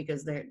them write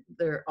because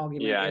their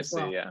argument is,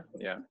 well,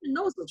 who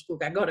knows which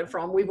book I got it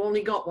from? We've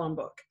only got one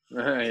book.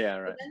 Yeah,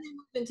 right. But then they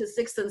move into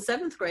 6th and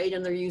 7th grade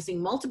and they're using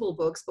multiple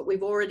books, but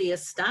we've already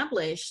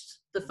established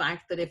the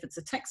fact that if it's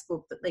a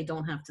textbook that they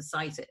don't have to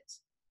cite it.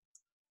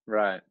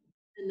 Right.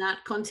 And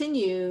that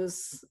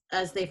continues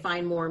as they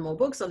find more and more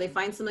books. So they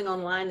find something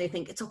online, they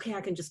think it's okay, I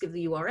can just give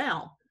the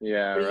URL.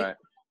 Yeah, right.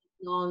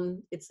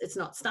 It's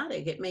not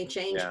static. It may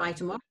change by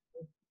tomorrow.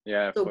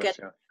 Yeah, of course,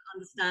 to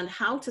understand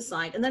how to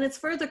cite. And then it's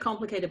further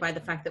complicated by the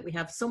fact that we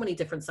have so many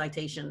different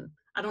citation.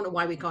 I don't know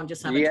why we can't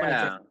just have a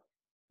 25th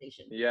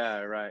citation. Yeah,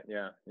 right.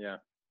 Yeah.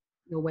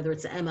 Whether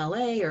it's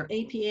MLA or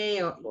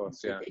APA, or of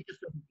course, it just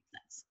doesn't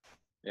make sense.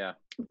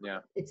 Yeah.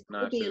 It's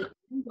going to be an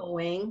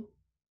ongoing,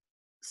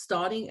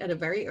 starting at a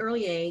very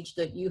early age,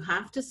 that you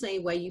have to say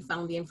where you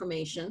found the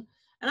information.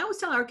 And I always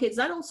tell our kids,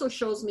 that also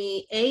shows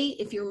me,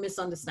 if you're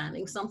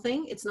misunderstanding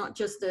something. It's not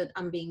just that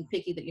I'm being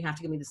picky that you have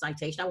to give me the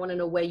citation. I want to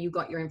know where you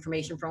got your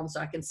information from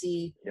so I can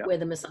see where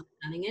the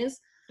misunderstanding is.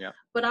 Yeah.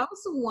 But I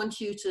also want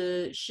you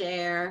to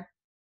share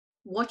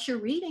what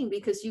you're reading,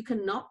 because you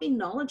cannot be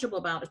knowledgeable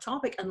about a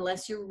topic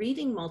unless you're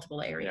reading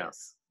multiple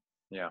areas.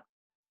 Yeah.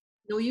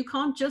 No, you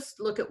can't just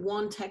look at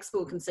one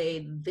textbook and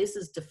say, this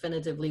is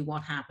definitively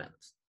what happened.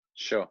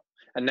 Sure.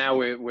 And now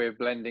we're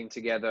blending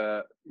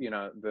together,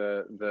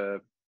 the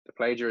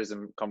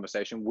plagiarism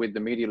conversation with the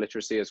media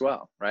literacy as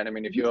well, right? I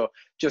mean, if you're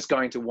just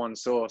going to one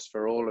source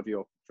for all of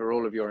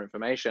your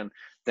information,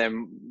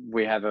 then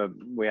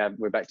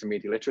we're back to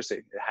media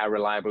literacy. How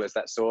reliable is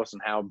that source,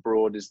 and how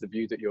broad is the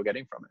view that you're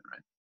getting from it,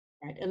 right?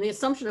 Right. And the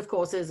assumption, of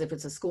course, is if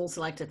it's a school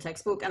selected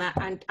textbook, and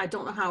I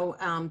don't know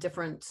how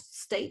different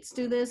states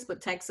do this, but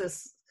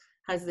Texas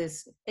has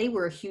this,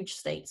 we're a huge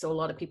state, so a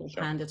lot of people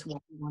pander to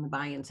what we want to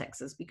buy in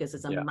Texas because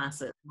it's a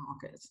massive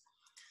market.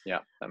 Yeah,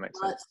 that makes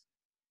sense.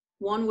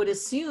 One would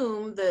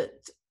assume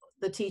that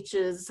the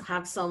teachers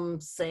have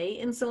some say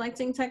in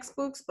selecting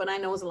textbooks, but I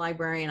know as a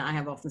librarian, I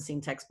have often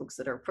seen textbooks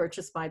that are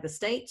purchased by the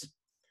state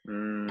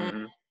and they're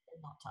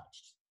not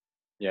touched.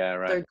 Yeah,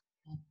 right. They're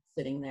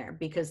sitting there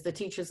because the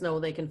teachers know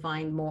they can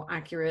find more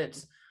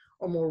accurate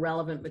or more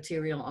relevant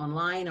material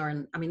online.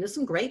 There's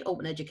some great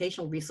open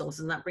educational resources,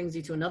 and that brings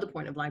you to another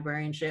point of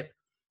librarianship,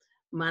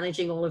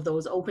 managing all of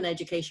those open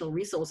educational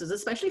resources,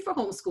 especially for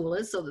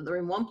homeschoolers, so that they're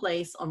in one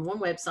place on one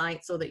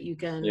website so that you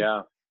can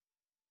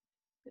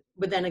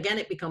But then again,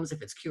 it becomes,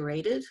 if it's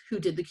curated, who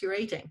did the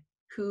curating?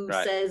 Who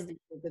says these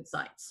are good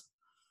sites?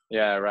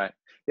 Yeah, right.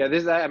 Yeah,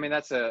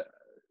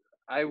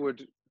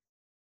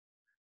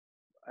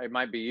 it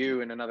might be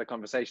you in another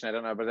conversation, I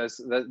don't know, but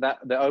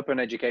the open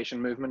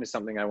education movement is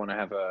something I want to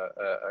have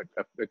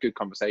a good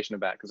conversation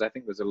about, because I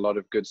think there's a lot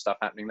of good stuff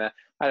happening there.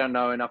 I don't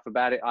know enough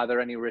about it. Are there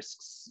any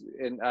risks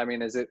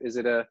is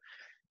it a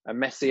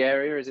messy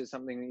area? Is it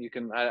something that you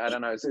can, I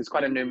don't know, it's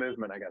quite a new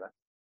movement, I gather.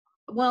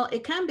 Well,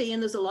 it can be,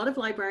 and there's a lot of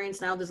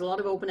librarians now. There's a lot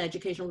of open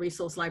educational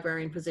resource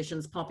librarian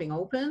positions popping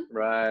open.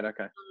 Right,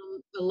 okay.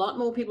 A lot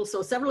more people.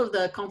 So several of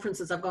the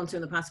conferences I've gone to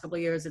in the past couple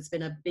of years, it's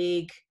been a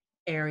big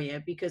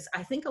area, because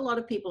I think a lot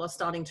of people are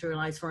starting to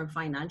realize, from a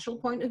financial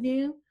point of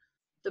view,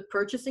 the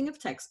purchasing of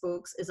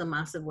textbooks is a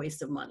massive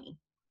waste of money.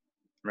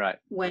 Right.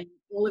 When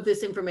all of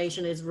this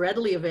information is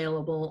readily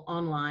available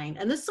online.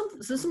 And there's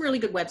some really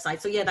good websites.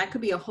 So yeah, that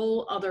could be a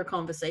whole other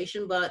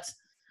conversation, but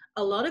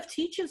a lot of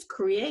teachers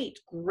create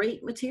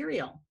great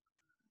material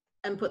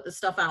and put the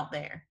stuff out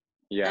there.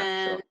 Yeah.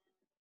 And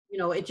You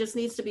know, it just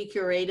needs to be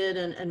curated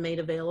and made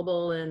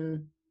available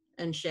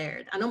and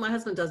shared. I know my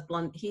husband does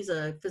he's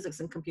a physics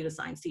and computer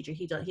science teacher.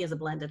 He has a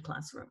blended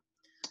classroom.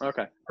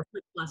 Okay. Or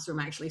classroom,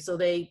 actually. So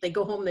they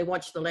go home, they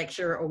watch the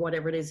lecture or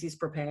whatever it is he's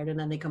prepared, and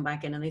then they come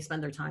back in and they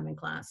spend their time in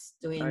class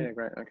doing. Oh yeah,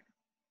 great. Okay.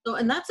 So,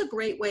 and that's a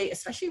great way,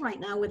 especially right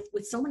now with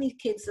so many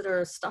kids that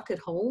are stuck at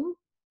home.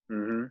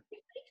 Mm-hmm.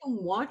 If they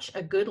can watch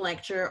a good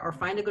lecture or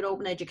find a good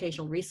open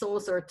educational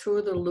resource or a tour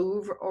of the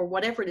Louvre or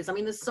whatever it is. I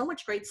mean, there's so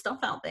much great stuff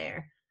out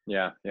there.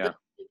 Yeah, yeah.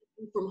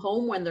 From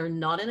home when they're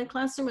not in a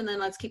classroom, and then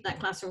let's keep that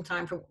classroom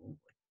time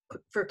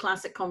for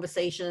classic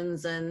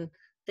conversations and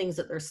things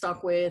that they're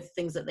stuck with,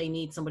 things that they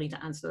need somebody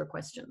to answer their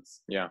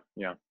questions. Yeah.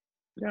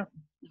 I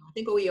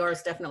think OER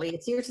is definitely,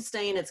 it's here to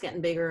stay, and it's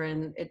getting bigger,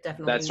 and it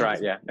definitely. That's right.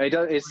 Yeah.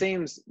 It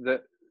seems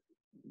that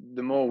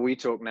the more we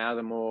talk now,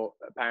 the more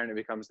apparent it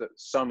becomes that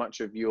so much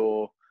of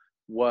your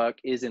work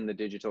is in the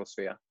digital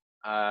sphere.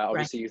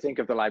 Obviously, right. You think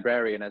of the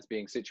librarian as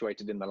being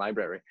situated in the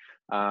library,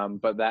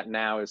 but that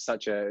now is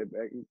such a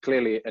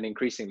clearly an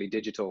increasingly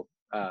digital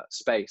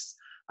space.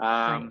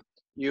 Right.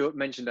 You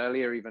mentioned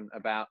earlier even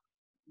about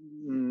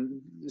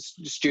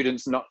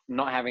students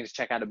not having to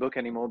check out a book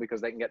anymore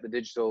because they can get the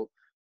digital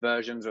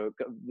versions or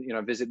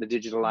visit the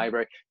digital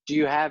library. Do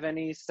you have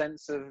any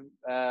sense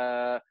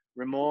of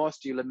remorse?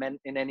 Do you lament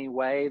in any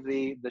way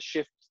the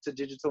shift to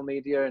digital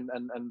media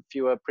and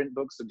fewer print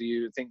books, or do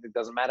you think it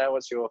doesn't matter?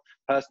 What's your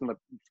personal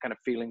kind of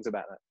feelings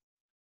about that?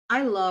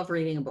 I love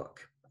reading a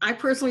book. I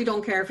personally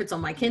don't care if it's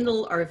on my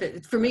Kindle or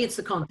if for me, it's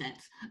the content.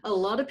 A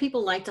lot of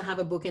people like to have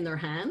a book in their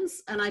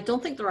hands, and I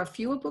don't think there are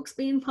fewer books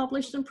being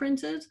published and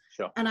printed.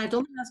 Sure. And I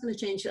don't think that's going to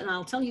change. And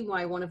I'll tell you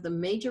why. One of the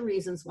major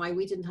reasons why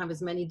we didn't have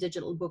as many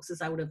digital books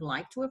as I would have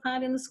liked to have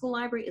had in the school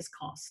library is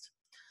cost.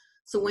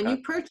 So when you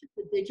purchase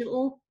the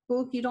digital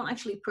book, you don't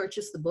actually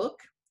purchase the book.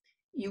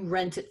 You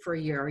rent it for a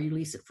year or you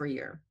lease it for a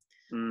year.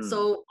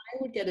 So I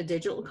would get a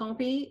digital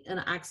copy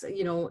and access,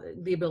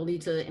 the ability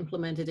to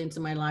implement it into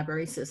my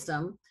library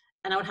system,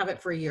 and I would have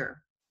it for a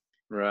year.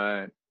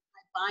 Right.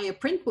 I buy a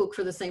print book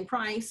for the same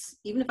price.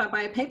 Even if I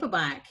buy a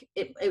paperback,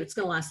 it's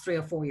going to last 3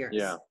 or 4 years.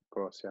 Yeah, of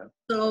course. Yeah.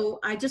 So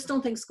I just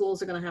don't think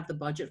schools are going to have the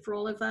budget for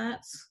all of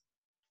that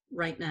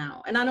right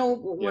now. And I know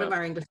one of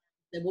our English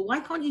said, well,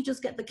 why can't you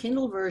just get the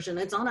Kindle version?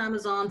 It's on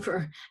Amazon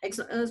for it's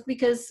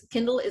because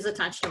Kindle is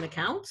attached to an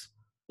account.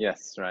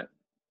 Yes, right.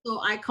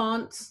 So I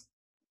can't,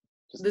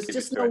 there's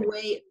just no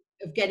way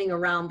of getting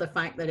around the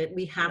fact that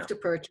we have to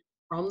purchase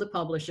from the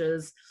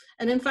publishers.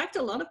 And in fact,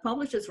 a lot of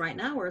publishers right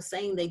now are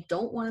saying they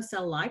don't want to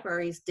sell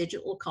libraries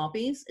digital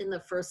copies in the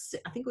first,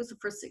 I think it was the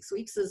first 6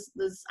 weeks.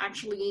 There's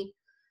actually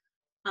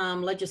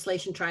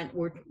legislation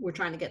we're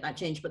trying to get that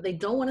changed, but they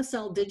don't want to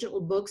sell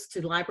digital books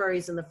to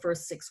libraries in the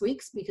first 6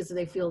 weeks because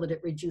they feel that it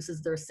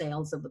reduces their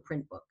sales of the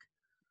print book.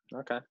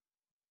 Okay.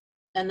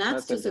 And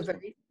that's just a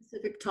very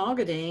specific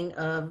targeting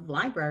of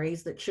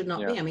libraries that should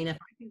not be. I mean, if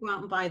I can go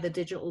out and buy the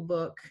digital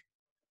book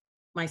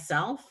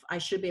myself, I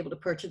should be able to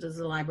purchase as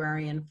a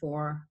librarian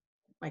for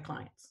my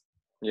clients.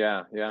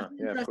 Yeah,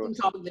 of course.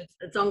 Topic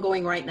it's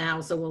ongoing right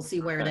now, so we'll see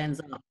where it ends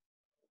up.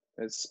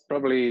 It's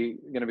probably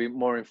going to be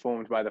more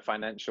informed by the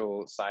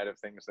financial side of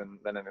things than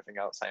anything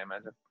else, I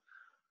imagine.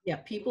 Yeah,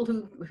 people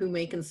who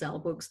make and sell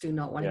books do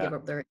not want to give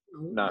up their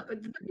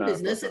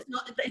business.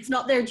 It's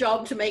not their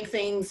job to make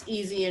things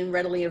easy and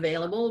readily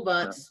available,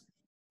 but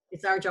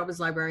it's our job as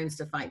librarians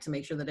to fight to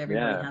make sure that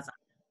everybody has access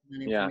to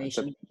that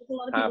information. A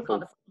lot of people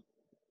can't.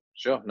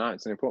 Sure, no,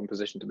 it's an important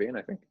position to be in,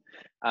 I think.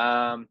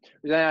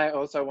 Then I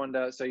also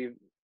wonder, so you've,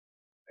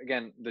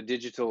 again, the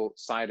digital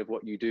side of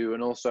what you do,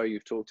 and also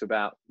you've talked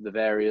about the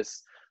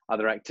various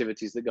other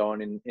activities that go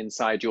on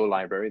inside your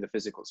library, the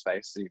physical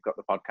space. So you've got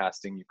the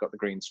podcasting, you've got the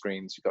green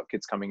screens, you've got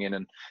kids coming in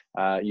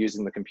and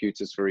using the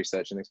computers for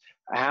research and things.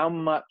 How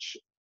much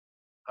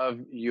of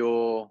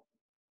your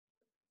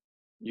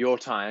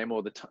time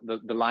or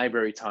the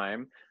library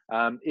time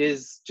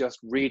is just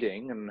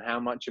reading, and how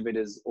much of it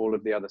is all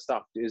of the other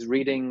stuff? Is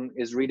reading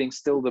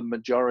still the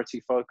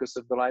majority focus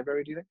of the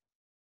library, do you think?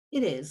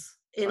 It is.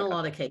 In a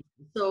lot of cases.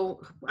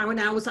 So I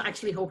was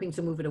actually hoping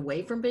to move it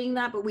away from being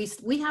that, but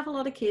we have a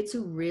lot of kids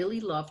who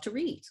really love to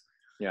read.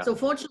 Yeah. So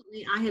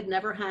fortunately, I had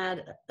never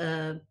had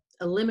a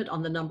limit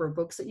on the number of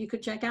books that you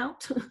could check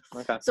out.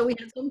 Okay. So we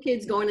had some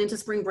kids going into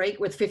spring break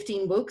with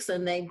 15 books,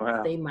 and they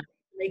might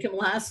make them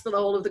last for the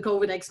whole of the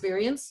COVID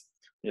experience.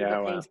 Yeah,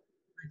 wow.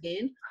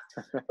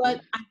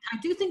 But I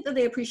do think that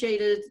they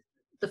appreciated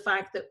the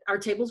fact that our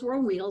tables were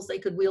on wheels. They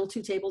could wheel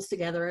 2 tables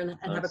together and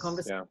have a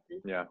conversation.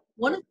 Yeah.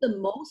 One of the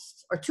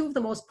most, or 2 of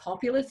the most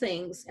popular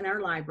things in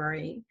our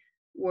library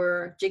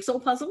were jigsaw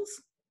puzzles.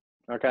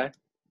 Okay.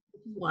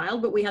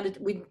 Wild, but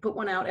we'd put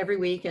one out every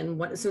week,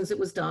 and as soon as it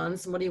was done,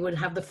 somebody would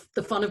have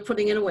the fun of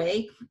putting it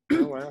away.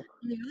 Oh, wow.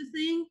 And the other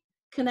thing,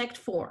 Connect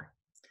 4.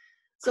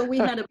 So we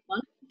had a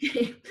bunch.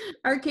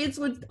 Our kids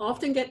would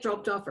often get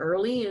dropped off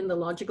early, and the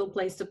logical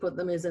place to put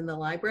them is in the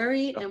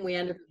library. And we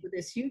ended up with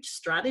this huge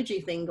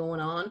strategy thing going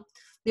on.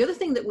 The other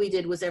thing that we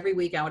did was every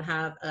week I would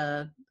have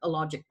a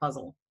logic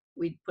puzzle.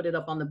 We'd put it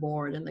up on the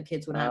board, and the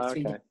kids would have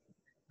 3 different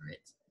for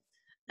it.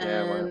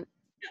 And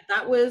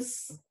that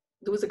was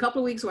there was a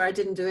couple of weeks where I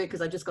didn't do it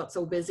because I just got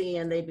so busy,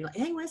 and they'd be like,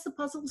 hey, where's the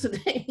puzzle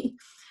today?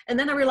 And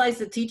then I realized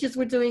the teachers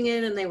were doing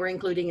it and they were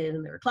including it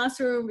in their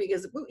classroom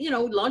because,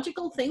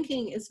 logical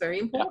thinking is very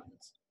important.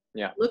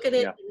 Yeah. Look at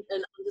it Yeah.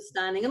 and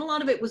understanding. And a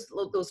lot of it was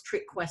those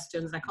trick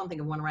questions. I can't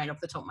think of one right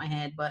off the top of my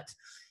head, but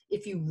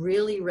if you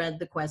really read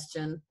the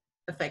question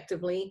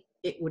effectively,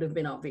 it would have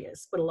been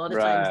obvious. But a lot of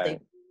times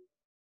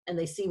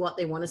they see what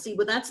they want to see,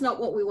 but that's not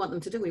what we want them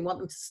to do. We want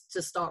them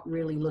to start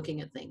really looking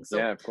at things. So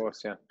yeah, of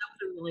course. Yeah. that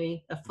was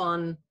really a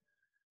fun,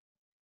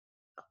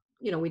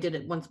 we did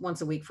it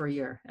once a week for a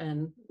year.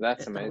 And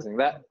That's amazing.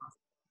 That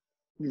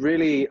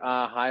really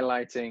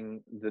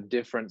highlighting the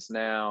difference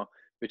now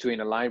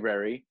between a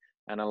library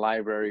and a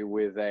library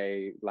with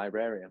a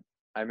librarian.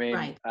 I mean,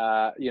 right.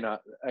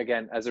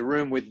 Again, as a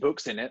room with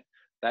books in it,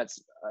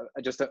 that's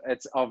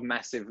it's of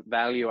massive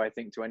value, I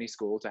think, to any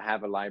school to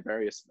have a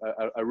library,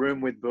 a room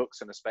with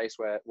books and a space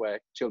where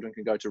children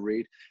can go to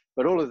read.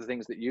 But all of the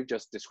things that you've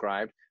just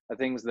described are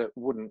things that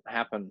wouldn't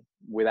happen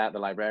without the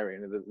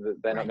librarian.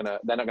 They're not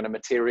going to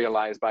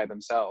materialize by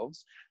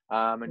themselves.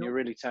 And you're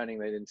really turning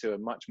that into a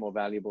much more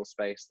valuable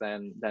space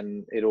than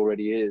it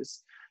already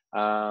is.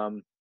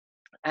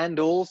 And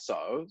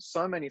also,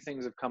 so many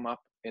things have come up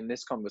in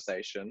this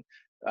conversation.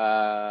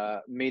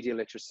 Media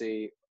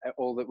literacy,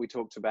 all that we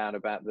talked about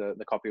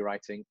the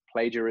copywriting,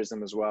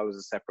 plagiarism as well as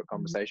a separate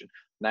conversation.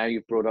 Now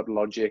you've brought up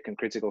logic and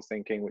critical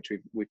thinking, which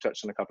we've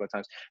touched on a couple of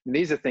times. And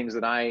these are things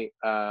that I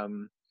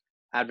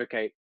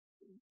advocate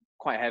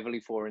quite heavily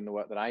for in the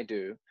work that I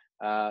do.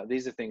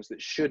 These are things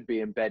that should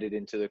be embedded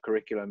into the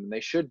curriculum. They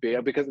should be,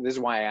 because this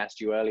is why I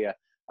asked you earlier,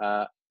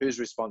 whose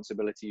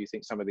responsibility you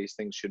think some of these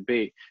things should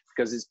be,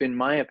 because it's been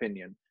my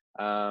opinion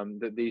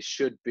that these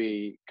should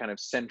be kind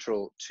of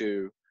central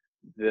to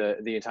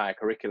the entire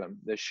curriculum.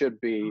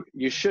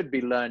 You should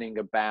be learning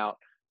about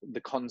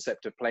the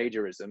concept of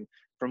plagiarism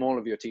from all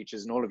of your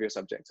teachers and all of your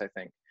subjects, I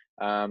think.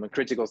 And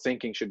critical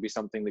thinking should be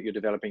something that you're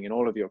developing in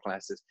all of your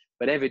classes,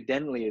 but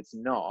evidently it's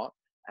not.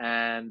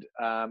 And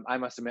I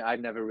must admit,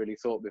 I've never really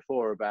thought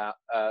before about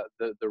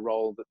the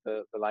role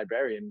that the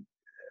librarian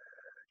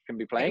can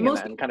be playing in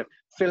that, and kind of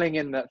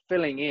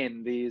filling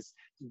in these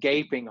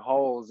gaping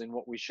holes in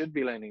what we should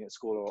be learning at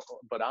school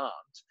but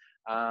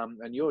aren't.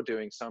 And you're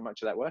doing so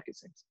much of that work, it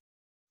seems.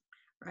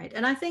 Right.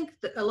 And I think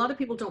that a lot of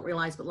people don't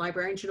realize, but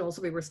librarians should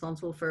also be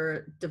responsible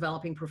for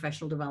developing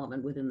professional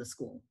development within the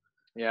school.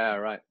 Yeah,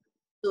 right.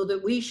 So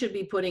that we should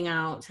be putting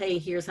out, hey,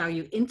 here's how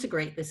you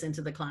integrate this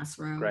into the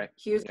classroom. Great.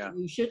 Here's what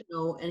you should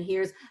know. And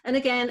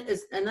again,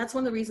 and that's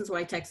one of the reasons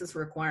why Texas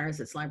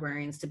requires its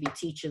librarians to be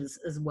teachers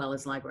as well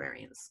as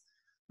librarians.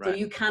 Right. So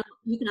you can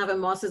have a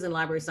master's in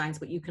library science,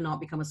 but you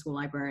cannot become a school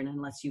librarian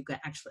unless you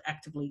actually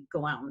actively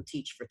go out and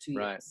teach for 2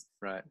 years.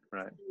 Right.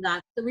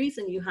 That's the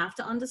reason you have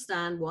to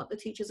understand what the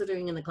teachers are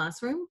doing in the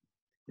classroom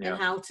and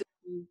how to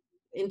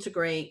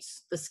integrate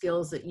the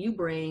skills that you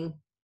bring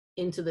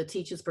into the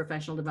teacher's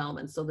professional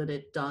development so that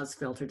it does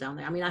filter down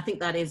there. I mean, I think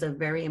that is a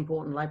very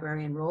important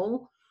librarian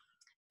role.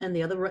 And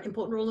the other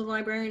important role of the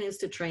librarian is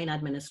to train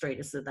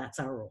administrators, so that's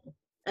our role.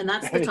 And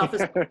that's the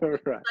toughest.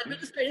 Right.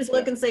 Administrators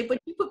look and say, but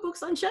you put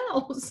books on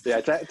shelves.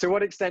 Yeah. To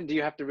what extent do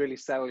you have to really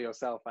sell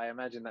yourself? I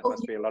imagine that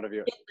must be a lot of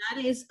your.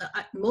 That is,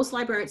 most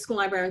school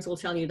librarians will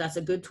tell you that's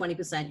a good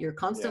 20%. You're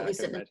constantly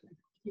sitting.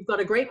 You've got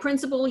a great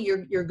principal.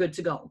 You're good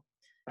to go.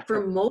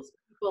 For most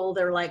people,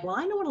 they're like, well,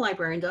 I know what a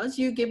librarian does.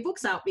 You give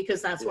books out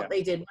because that's what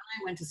they did when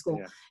I went to school.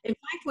 Yeah. In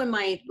fact, when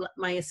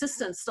my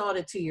assistant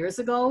started 2 years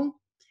ago,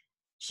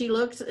 she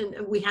looked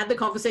and we had the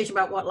conversation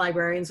about what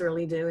librarians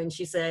really do, and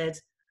she said,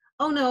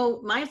 oh no,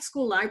 my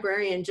school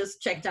librarian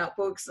just checked out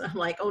books. I'm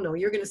like, oh no,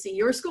 you're going to see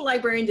your school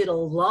librarian did a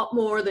lot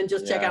more than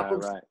just check out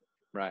books.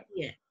 Right.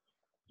 Yeah.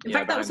 In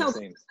fact, that was how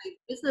my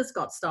business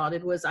got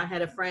started. Was I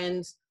had a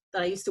friend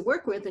that I used to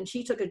work with, and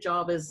she took a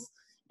job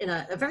in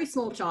a very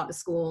small charter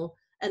school,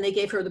 and they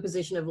gave her the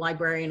position of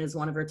librarian as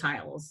one of her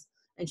titles.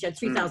 And she had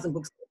 3,000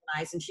 books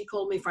organized, and she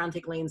called me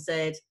frantically and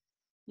said,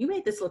 you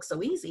made this look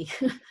so easy.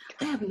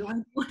 I have no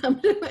idea what I'm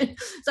doing.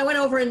 So I went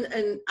over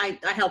and I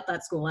helped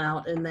that school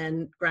out. And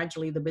then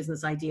gradually the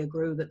business idea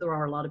grew that there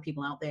are a lot of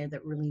people out there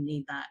that really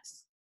need that.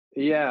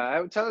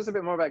 Yeah. Tell us a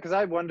bit more about it, because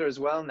I wonder as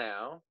well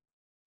now,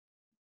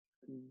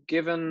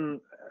 given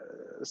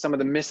some of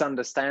the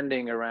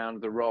misunderstanding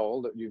around the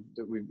role that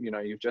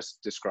you've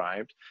just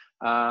described,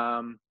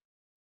 and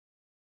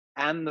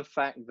the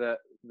fact that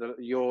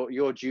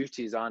your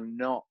duties are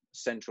not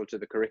central to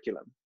the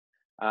curriculum.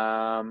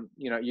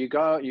 You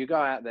go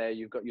out there,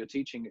 you've got your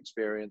teaching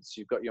experience,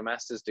 you've got your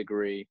master's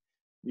degree,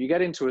 you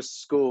get into a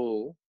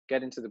school,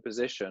 get into the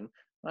position,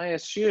 I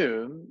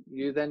assume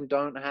you then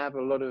don't have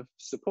a lot of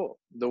support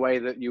the way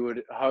that you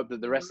would hope that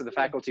the rest of the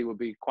faculty would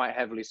be quite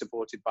heavily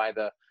supported by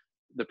the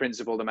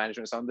principal, the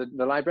management, and so on.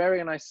 The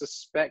librarian, I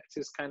suspect,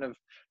 is kind of,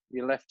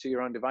 you're left to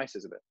your own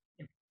devices a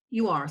bit.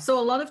 You are. So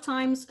a lot of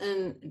times,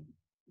 and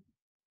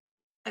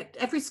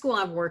every school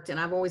I've worked in,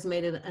 I've always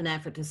made it an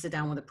effort to sit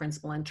down with a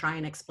principal and try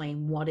and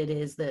explain what it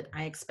is that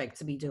I expect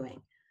to be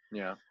doing.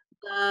 Yeah.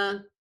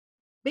 The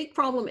big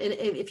problem,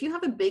 if you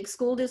have a big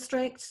school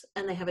district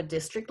and they have a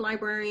district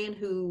librarian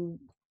who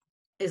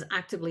is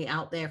actively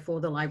out there for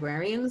the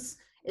librarians,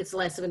 it's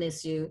less of an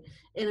issue.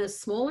 In a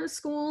smaller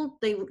school,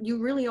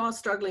 you really are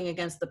struggling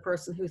against the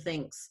person who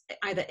thinks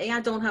either A,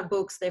 I don't have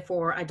books,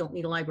 therefore I don't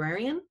need a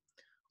librarian,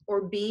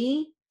 or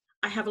B,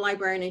 I have a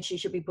librarian and she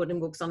should be putting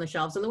books on the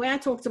shelves. And the way I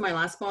talked to my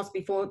last boss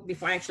before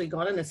I actually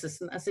got an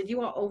assistant, I said,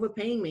 you are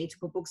overpaying me to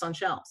put books on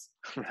shelves.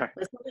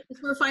 It's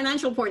from a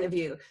financial point of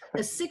view.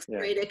 A sixth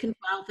grader can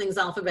file things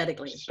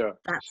alphabetically. Sure.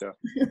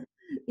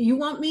 You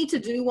want me to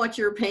do what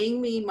you're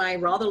paying me my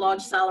rather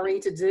large salary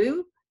to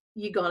do?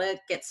 You got to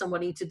get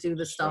somebody to do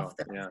the stuff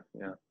that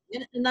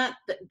and that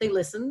they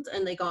listened,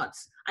 and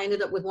I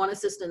ended up with one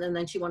assistant, and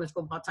then she wanted to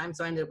go part-time,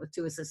 so I ended up with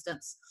two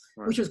assistants,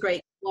 which was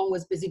great. One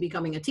was busy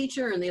becoming a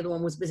teacher, and the other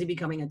one was busy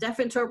becoming a deaf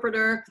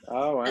interpreter.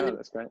 Oh wow, and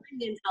that's great.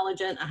 Really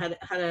intelligent. I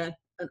had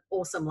an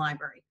awesome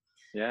library.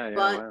 But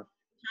wow.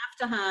 You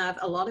have to have,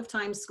 a lot of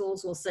times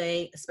schools will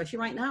say, especially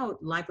right now,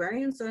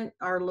 librarians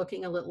are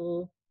looking a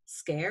little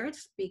scared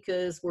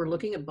because we're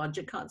looking at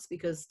budget cuts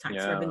because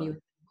tax revenue.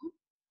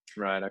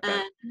 Right. Okay.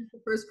 And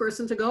the first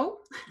person to go,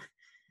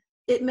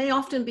 it may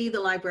often be the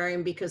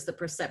librarian, because the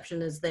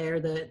perception is there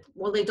that,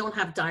 well, they don't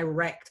have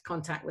direct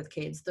contact with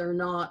kids. They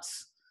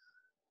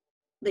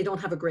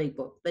don't have a grade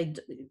book.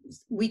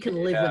 We can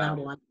live without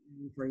a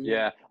librarian for a year.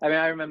 Yeah. I mean,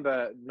 I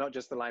remember not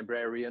just the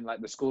librarian,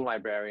 like the school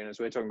librarian, as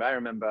we're talking about. I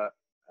remember,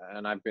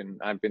 and I've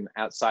been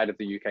outside of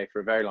the UK for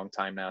a very long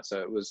time now, so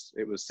it was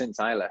since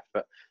I left,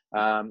 but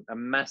a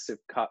massive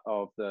cut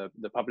of the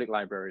public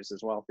libraries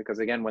as well, because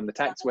again, when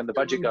the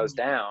budget goes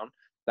down,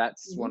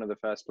 that's one of the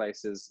first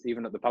places,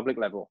 even at the public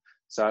level.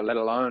 So let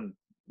alone,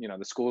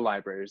 the school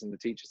libraries and the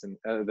teachers and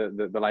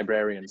the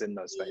librarians in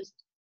those spaces.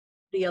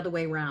 The other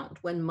way around.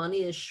 When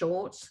money is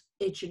short,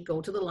 it should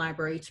go to the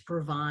library to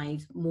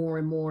provide more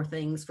and more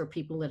things for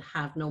people that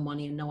have no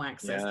money and no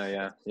access.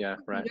 Yeah,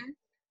 right.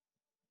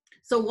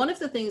 So one of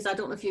the things, I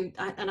don't know if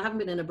and I haven't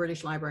been in a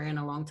British library in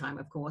a long time,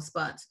 of course,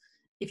 but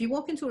if you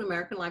walk into an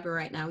American library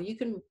right now, you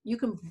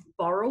can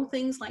borrow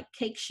things like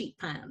cake sheet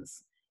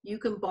pans. You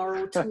can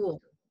borrow tools.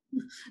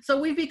 So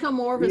we've become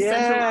more of a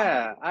central.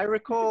 Yeah, I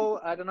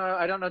recall. I don't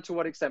know to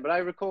what extent, but I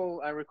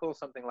recall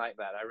something like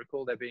that. I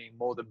recall there being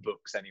more than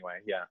books anyway.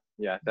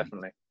 Yeah,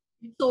 definitely.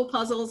 So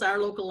puzzles, our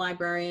local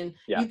librarian.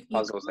 Yeah,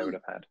 puzzles they would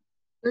have had.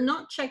 They're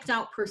not checked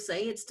out per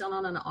se. It's done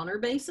on an honor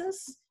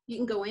basis. You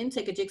can go in,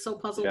 take a jigsaw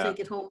puzzle, take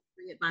it home,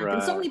 bring it back.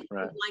 And so many people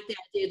like the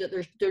idea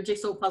that their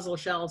jigsaw puzzle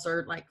shelves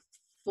are like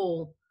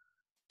full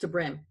to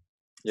brim.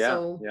 Yeah.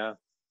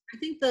 I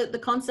think the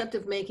concept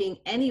of making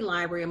any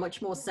library much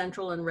more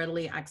central and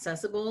readily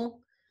accessible,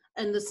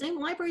 and the same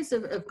libraries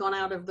have gone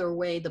out of their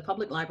way, the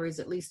public libraries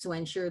at least, to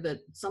ensure that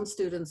some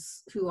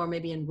students who are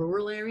maybe in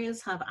rural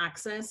areas have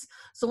access.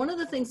 So one of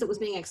the things that was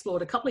being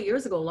explored a couple of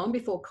years ago, long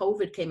before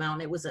COVID came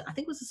out, and I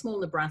think it was a small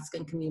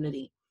Nebraskan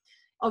community.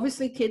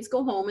 Obviously kids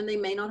go home and they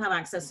may not have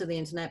access to the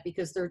internet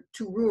because they're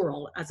too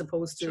rural, as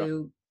opposed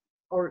to,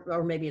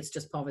 or maybe it's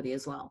just poverty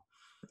as well.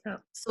 Yeah.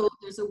 So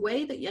there's a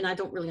way that, and I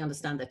don't really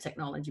understand the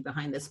technology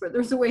behind this, but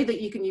there's a way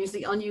that you can use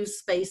the unused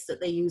space that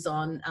they use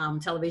on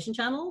television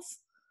channels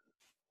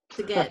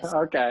to get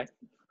the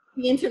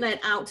internet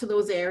out to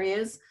those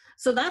areas.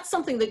 So that's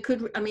something that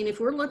could, if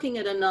we're looking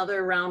at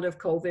another round of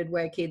COVID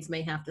where kids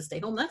may have to stay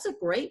home, that's a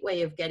great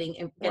way of getting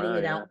it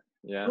out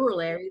in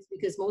rural areas,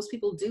 because most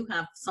people do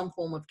have some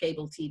form of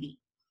cable TV.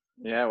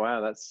 Yeah, wow,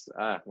 that's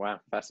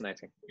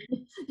fascinating.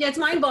 Yeah, it's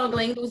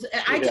mind-boggling. The only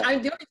thing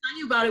I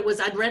knew about it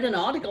was I'd read an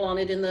article on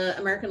it in the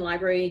American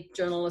Library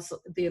Journal,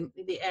 the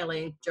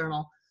LA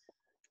Journal,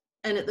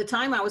 and at the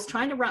time I was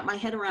trying to wrap my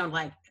head around,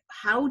 like,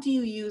 how do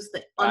you use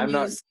the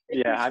unused?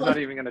 I'm not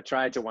even going to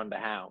try to wonder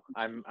how.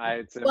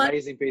 It's an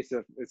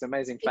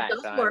amazing fact.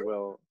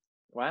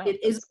 Wow.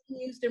 It is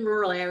being used in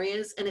rural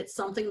areas, and it's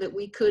something that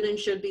we could and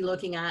should be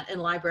looking at,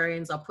 and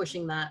librarians are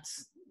pushing that.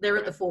 They're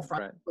at the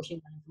forefront of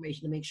pushing that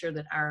information to make sure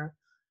that our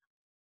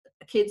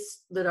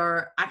kids that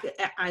are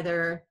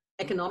either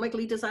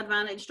economically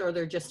disadvantaged or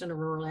they're just in a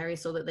rural area,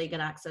 so that they get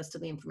access to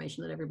the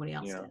information that everybody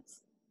else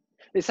gets.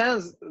 It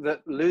sounds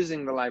that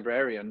losing the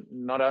librarian,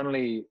 not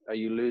only are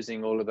you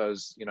losing all of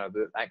those,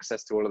 the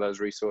access to all of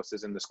those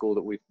resources in the school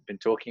that we've been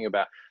talking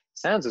about,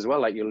 sounds as well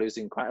like you're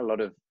losing quite a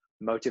lot of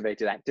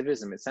motivated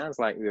activism. It sounds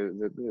like you're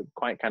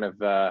quite kind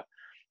of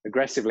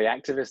aggressively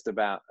activist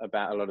about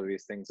a lot of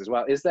these things as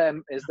well. Is there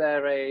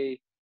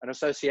an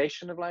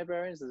association of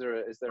librarians? Is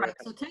there right.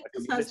 So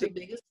Texas has the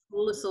biggest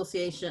school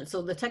association.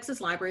 So the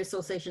Texas Library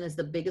Association is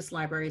the biggest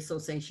library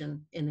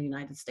association in the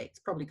United States,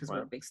 probably because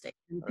we're a big state.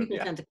 And people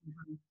tend to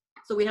come.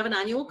 So we have an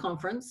annual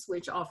conference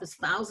which offers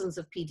thousands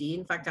of PD.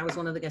 In fact, I was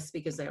one of the guest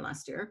speakers there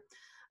last year.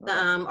 Or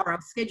I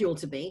was scheduled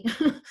to be,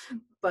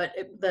 but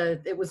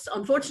it was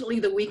unfortunately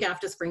the week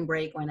after spring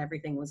break when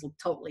everything was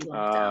totally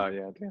locked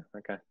down.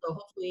 Okay. So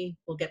hopefully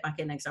we'll get back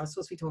in next. I was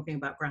supposed to be talking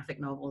about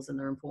graphic novels and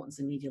their importance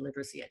in media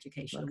literacy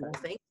education and more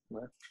things.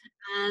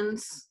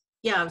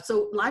 And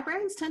so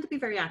librarians tend to be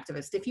very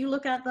activist. If you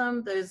look at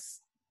them,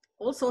 there's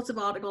all sorts of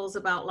articles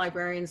about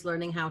librarians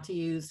learning how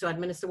to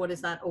administer what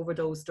is that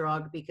overdose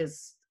drug,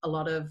 because a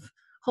lot of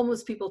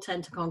homeless people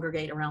tend to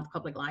congregate around the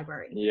public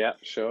library. Yeah,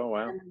 sure.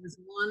 Wow. And there was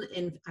one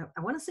in,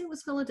 I want to say it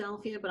was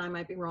Philadelphia, but I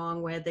might be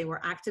wrong, where they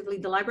were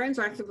the librarians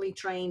are actively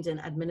trained in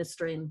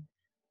administering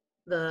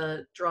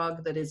the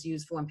drug that is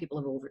used for when people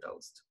have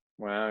overdosed.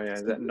 Wow. Yeah.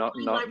 So Is that not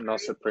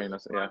Nosoprene?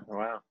 Yeah.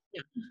 Wow.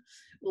 Yeah.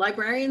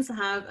 Librarians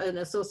have an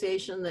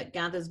association that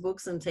gathers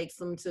books and takes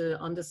them to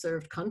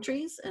underserved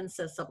countries and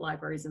sets up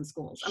libraries in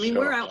schools. I mean,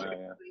 we're out there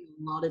doing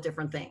a lot of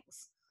different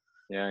things.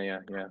 Yeah.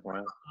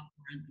 Wow.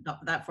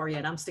 Not that far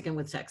yet. I'm sticking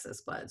with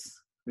Texas, but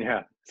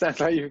yeah, sounds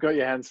like you've got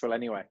your hands full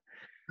anyway.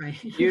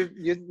 Right.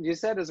 You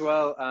said as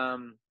well.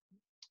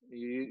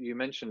 You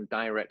mentioned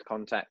direct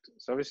contact.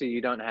 So obviously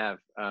you don't have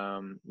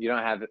a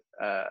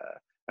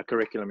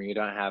curriculum. You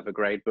don't have a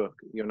grade book.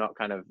 You're not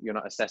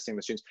assessing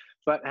the students.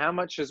 But how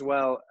much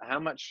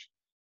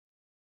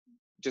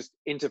just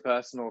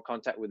interpersonal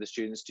contact with the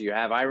students do you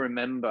have? I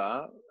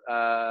remember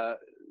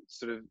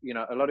sort of,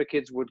 a lot of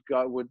kids would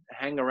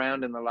hang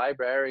around in the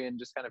library and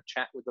just kind of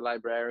chat with the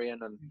librarian,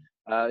 and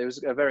it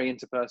was a very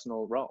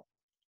interpersonal role.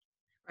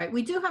 Right.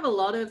 We do have a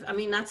lot of,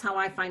 that's how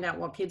I find out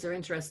what kids are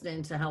interested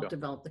in to help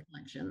develop the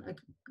collection.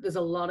 There's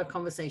a lot of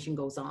conversation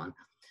goes on.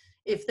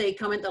 If they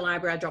come into the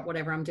library, I drop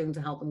whatever I'm doing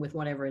to help them with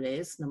whatever it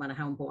is, no matter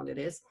how important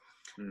it is.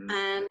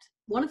 And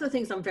one of the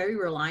things I'm very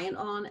reliant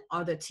on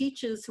are the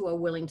teachers who are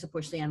willing to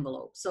push the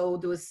envelope. So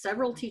there was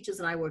several teachers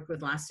that I worked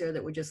with last year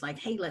that were just like,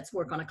 hey, let's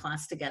work on a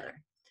class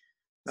together.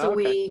 So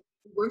we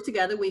work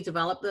together, we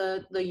develop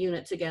the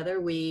unit together,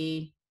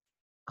 we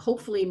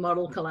hopefully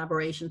model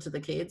collaboration to the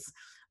kids.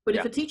 But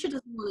if a teacher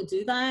doesn't want to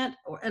do that,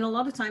 and a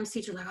lot of times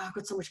teachers are like, oh, I've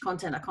got so much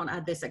content, I can't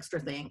add this extra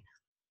thing.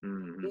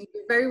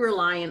 You're very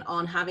reliant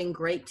on having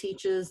great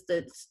teachers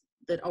that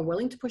are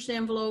willing to push the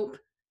envelope,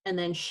 and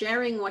then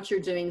sharing what you're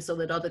doing so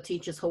that other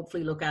teachers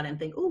hopefully look at it and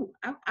think, oh,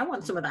 I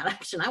want some of that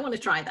action. I want to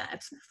try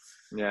that.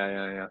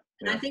 Yeah.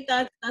 And I think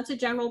that's a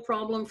general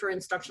problem for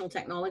instructional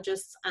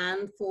technologists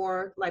and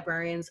for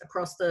librarians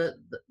across the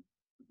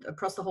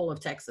whole of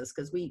Texas,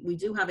 because we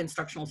do have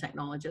instructional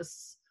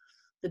technologists.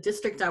 The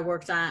district I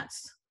worked at,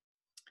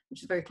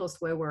 which is very close to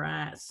where we're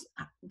at,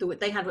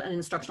 they had an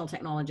instructional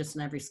technologist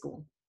in every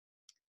school.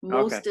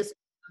 Most districts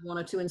have 1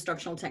 or 2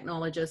 instructional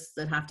technologists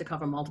that have to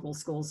cover multiple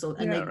schools. So,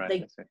 and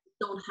they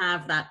don't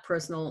have that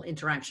personal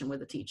interaction with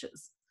the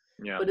teachers.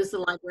 Yeah. But as the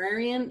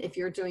librarian, if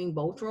you're doing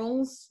both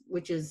roles,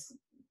 which is,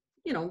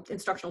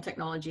 instructional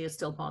technology is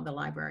still part of the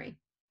library,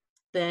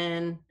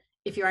 then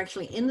if you're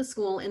actually in the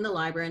school, in the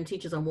library, and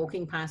teachers are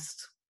walking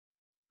past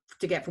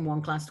to get from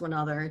one class to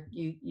another,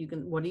 you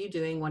can, what are you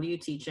doing? What are you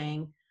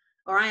teaching?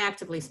 Or I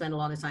actively spend a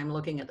lot of time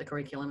looking at the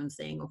curriculum and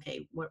saying,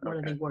 okay, what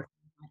are they working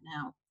on right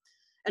now?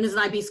 And as an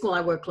IB school,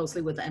 I work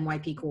closely with the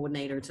NYP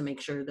coordinator to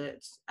make sure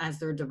that as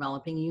they're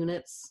developing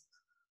units,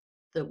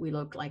 that we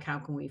look like, how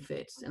can we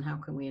fit and how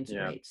can we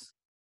integrate?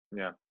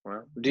 Yeah.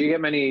 Well, do you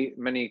get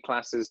many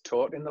classes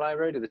taught in the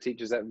library? Do the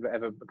teachers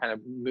ever kind of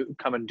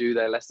come and do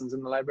their lessons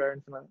in the library or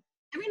anything like that?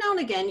 Every now and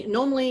again.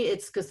 Normally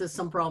it's because there's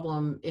some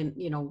problem in,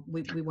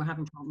 we were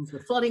having problems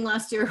with flooding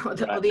last year, or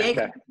the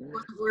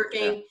wasn't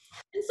working.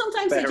 And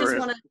sometimes they just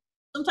want to,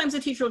 sometimes the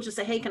teacher will just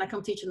say, hey, can I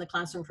come teach in the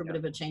classroom for a bit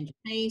of a change of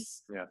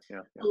pace? A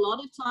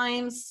lot of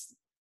times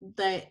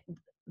the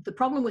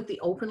problem with the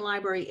open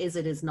library is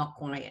it is not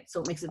quiet.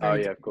 So it makes it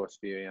very difficult. Of course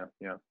for you,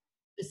 yeah.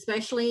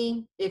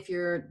 Especially if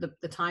you're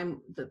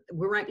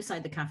we're right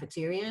beside the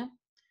cafeteria.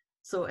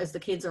 So as the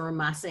kids are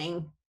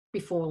amassing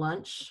before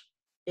lunch,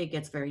 it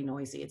gets very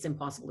noisy. It's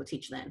impossible to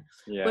teach then.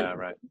 Yeah, but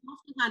right. We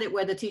often had it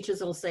where the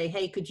teachers will say,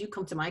 hey, could you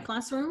come to my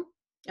classroom?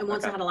 And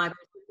once I had a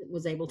library that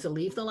was able to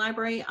leave the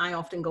library, I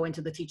often go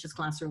into the teacher's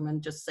classroom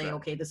and just say,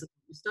 okay, this is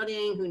what you're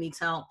studying, who needs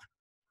help?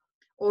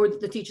 Or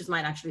the teachers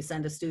might actually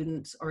send a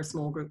student or a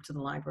small group to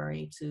the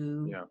library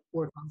to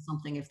work on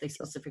something if they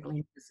specifically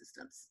need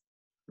assistance.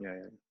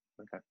 Yeah.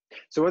 Okay.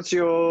 So what's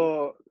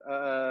your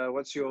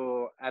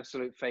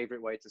absolute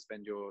favorite way to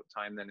spend your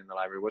time then in the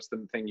library? What's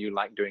the thing you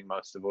like doing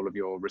most of all of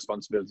your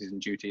responsibilities and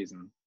duties?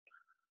 And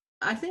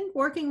I think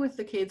working with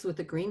the kids with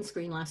the green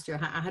screen last year,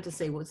 I had to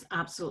say, was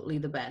absolutely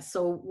the best.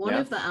 So one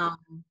of the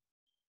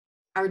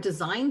our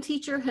design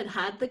teacher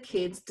had the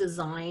kids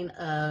design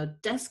a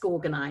desk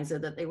organizer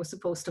that they were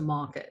supposed to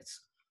market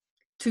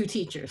to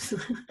teachers.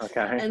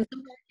 Okay. And some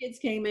of our kids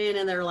came in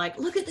and they're like,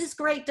 look at this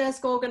great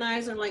desk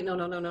organizer. I'm like,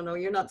 no,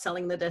 you're not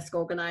selling the desk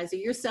organizer.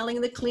 You're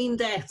selling the clean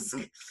desk.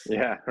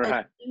 Yeah,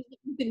 right.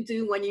 You can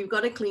do when you've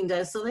got a clean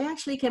desk. So they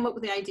actually came up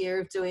with the idea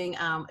of doing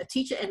a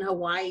teacher in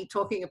Hawaii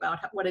talking about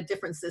what a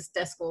difference this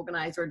desk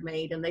organizer had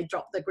made. And they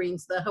dropped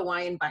the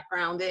Hawaiian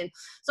background in.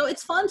 So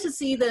it's fun to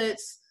see that,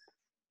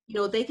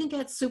 they can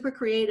get super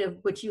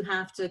creative, but you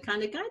have to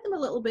kind of guide them a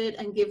little bit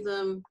and give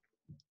them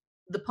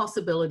the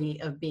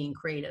possibility of being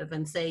creative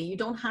and say, you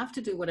don't have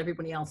to do what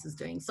everybody else is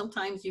doing.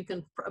 Sometimes you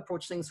can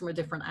approach things from a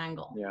different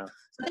angle. Yeah.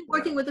 So I think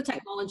working with the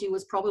technology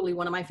was probably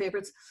one of my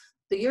favorites.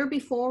 The year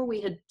before, we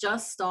had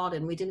just started,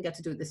 and we didn't get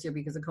to do it this year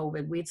because of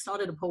COVID, we had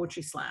started a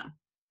poetry slam.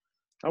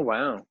 Oh,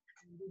 wow.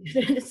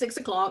 At 6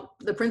 o'clock,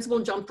 the principal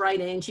jumped right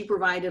in. She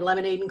provided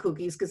lemonade and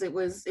cookies because it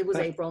was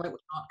April. It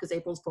was hot because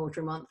April's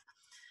poetry month.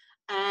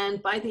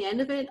 And by the end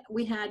of it,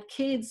 we had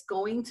kids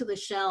going to the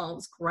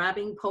shelves,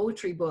 grabbing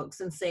poetry books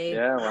and saying,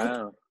 Yeah, I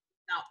can wow.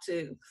 out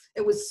too.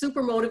 It was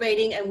super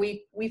motivating. And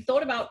we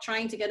thought about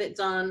trying to get it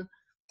done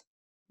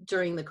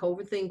during the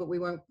COVID thing, but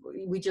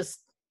we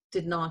just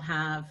did not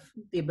have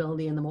the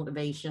ability and the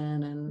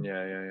motivation, and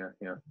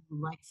Yeah.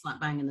 right slap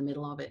bang in the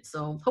middle of it.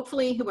 So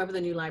hopefully whoever the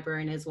new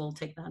librarian is will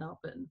take that up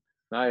and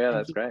Oh yeah,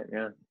 that's keep. great.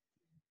 Yeah.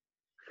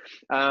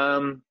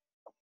 I'm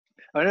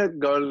going to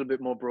go a little bit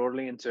more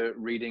broadly into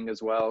reading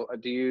as well.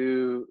 Do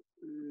you,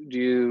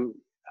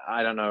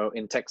 I don't know,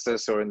 in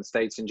Texas or in the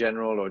States in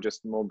general, or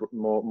just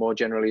more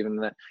generally even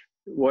than that,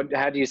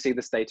 how do you see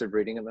the state of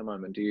reading at the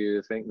moment? Do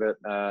you think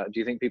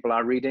people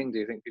are reading? Do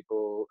you think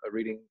people are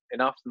reading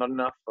enough, not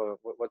enough, or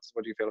what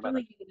do you feel about I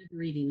don't that? think you can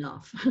read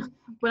enough,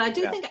 but I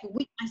do think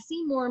I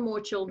see more and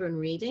more children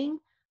reading.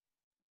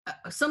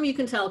 Some you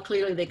can tell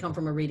clearly they come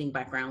from a reading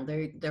background.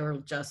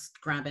 They'll just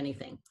grab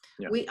anything.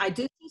 Yeah. I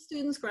do see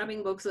students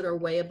grabbing books that are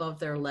way above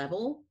their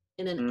level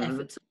in an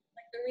effort to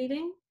like the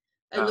reading.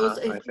 And those,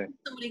 if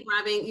somebody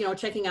grabbing,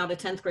 checking out a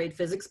 10th grade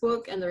physics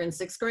book and they're in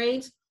 6th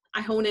grade,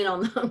 I hone in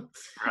on them.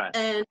 Right.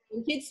 And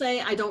when kids say,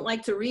 I don't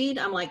like to read,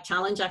 I'm like,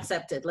 challenge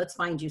accepted. Let's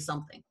find you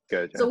something.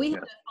 Good. So we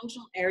have a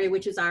functional area,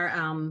 which is our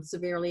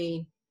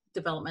severely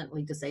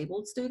developmentally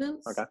disabled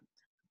students. Okay.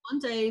 One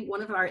day,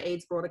 one of our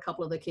aides brought a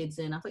couple of the kids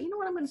in. I thought, you know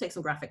what, I'm going to take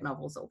some graphic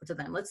novels over to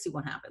them. Let's see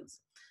what happens.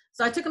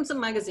 So I took them some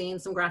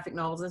magazines, some graphic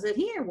novels, and said,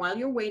 here, while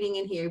you're waiting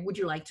in here, would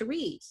you like to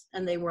read?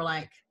 And they were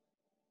like,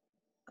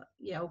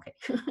 yeah, okay.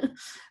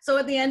 So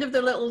at the end of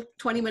the little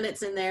 20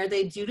 minutes in there,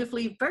 they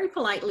dutifully, very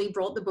politely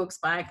brought the books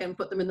back and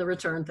put them in the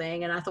return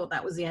thing. And I thought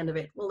that was the end of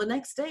it. Well, the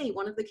next day,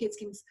 one of the kids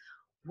came and said,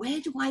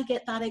 where do I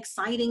get that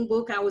exciting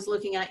book I was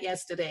looking at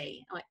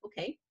yesterday? I'm like,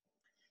 okay,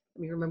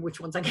 let me remember which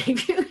ones I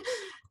gave you.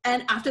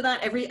 And after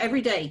that,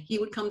 every day he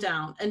would come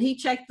down and he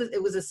checked,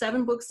 it was a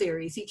 7-book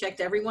series. He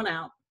checked everyone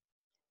out,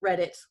 read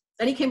it.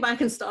 Then he came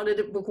back and started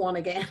at book 1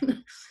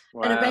 again.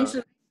 Wow. And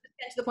eventually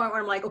get to the point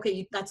where I'm like,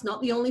 okay, that's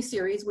not the only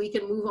series. We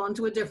can move on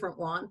to a different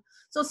one.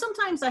 So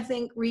sometimes I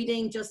think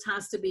reading just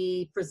has to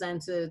be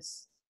presented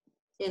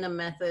in a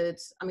method.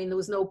 I mean, there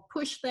was no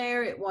push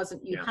there. It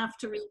wasn't, you have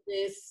to read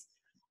this,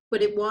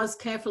 but it was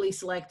carefully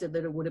selected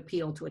that it would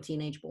appeal to a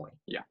teenage boy.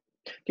 Yeah.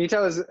 Can you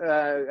tell us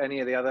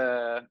any of the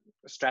other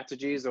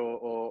strategies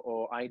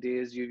or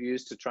ideas you've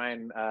used to try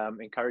and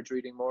encourage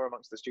reading more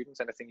amongst the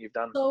students? Anything you've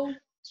done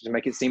to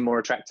make it seem more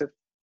attractive?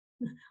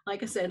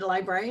 Like I said,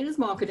 librarian is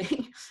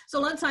marketing. So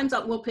a lot of times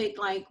we'll pick,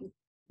 like,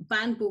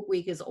 banned book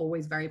week is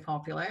always very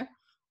popular.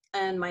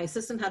 And my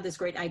assistant had this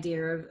great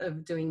idea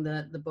of doing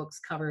the books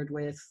covered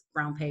with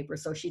brown paper.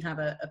 So she'd have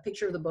a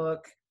picture of the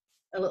book,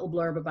 a little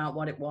blurb about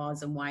what it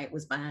was and why it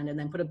was banned, and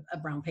then put a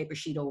brown paper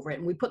sheet over it.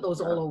 And we put those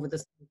all over the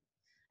school.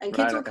 And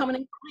kids were coming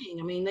and crying.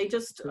 I mean, they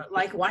just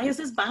like, why is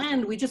this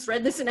banned? We just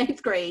read this in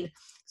 8th grade.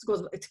 This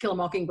goes To Kill a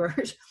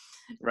Mockingbird.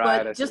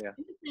 Right. But just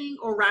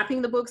or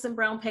wrapping the books in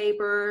brown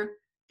paper,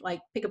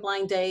 like pick a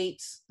blind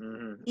date.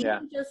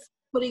 Even just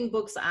putting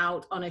books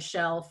out on a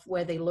shelf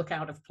where they look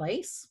out of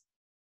place.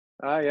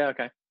 Oh, yeah,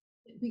 okay.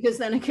 Because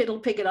then a kid will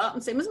pick it up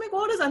and say, Ms.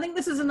 MacWatters, I think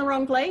this is in the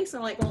wrong place.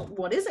 I'm like, well,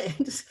 what is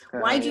it?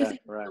 Why do you think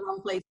it's in the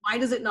wrong place? Why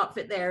does it not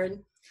fit there? And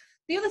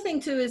the other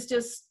thing too is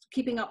just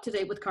keeping up to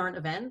date with current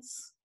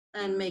events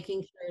and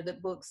making sure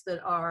that books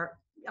that are,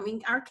 I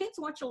mean, our kids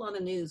watch a lot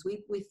of news.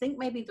 We think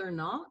maybe they're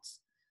not.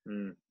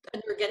 And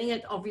we're getting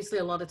it obviously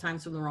a lot of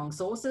times from the wrong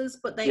sources,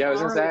 but they I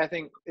was gonna say, I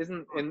think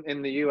isn't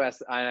in the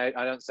US, I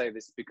don't say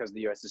this because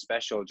the US is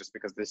special, just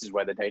because this is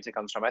where the data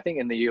comes from. I think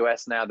in the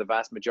US now, the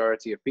vast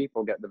majority of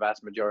people get the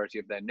vast majority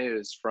of their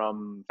news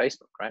from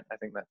Facebook, right? I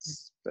think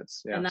that's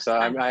so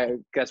I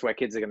guess where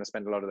kids are going to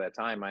spend a lot of their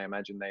time. I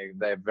imagine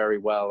they're very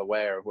well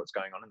aware of what's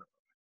going on in the world.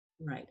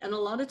 Right. And a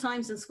lot of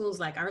times in schools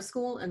like our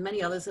school and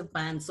many others have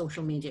banned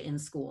social media in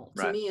school.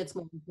 To me, it's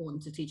more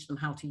important to teach them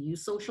how to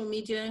use social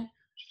media.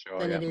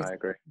 Sure, yeah, I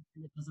agree.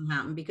 It doesn't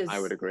happen because I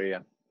would agree, yeah.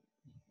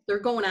 They're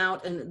going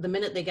out, and the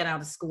minute they get out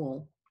of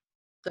school,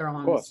 they're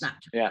on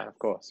Snapchat. Yeah, of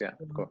course.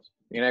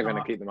 You're never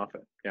going to keep them off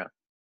it. Yeah.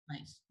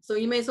 Nice. So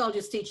you may as well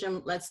just teach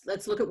them, let's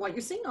look at what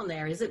you're seeing on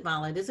there. Is it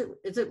valid? Is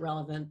it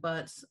relevant?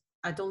 But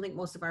I don't think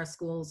most of our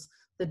schools,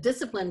 the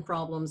discipline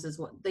problems is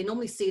what they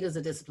normally see it as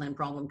a discipline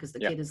problem because the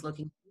kid is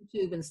looking at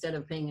YouTube instead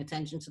of paying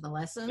attention to the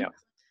lesson. Yeah.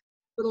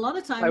 But a lot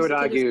of times I would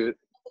argue is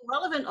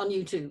relevant on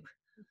YouTube.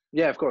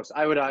 Yeah, of course.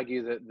 I would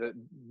argue that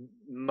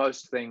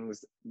most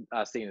things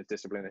are seen as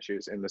discipline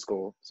issues in the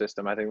school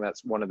system. I think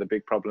that's one of the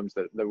big problems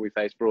that we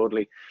face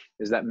broadly,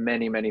 is that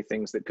many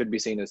things that could be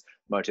seen as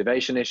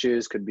motivation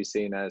issues, could be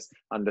seen as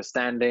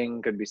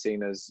understanding, could be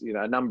seen as,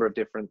 a number of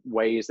different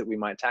ways that we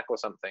might tackle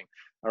something,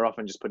 are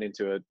often just put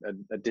into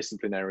a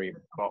disciplinary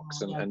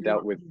box and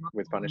dealt with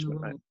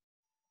punishment, right?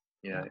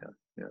 Yeah.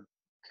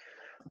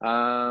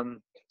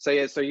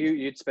 So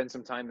you'd spend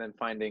some time then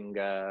finding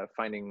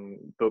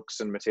books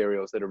and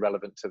materials that are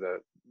relevant to the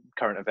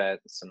current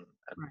events and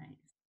right.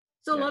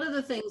 So a lot of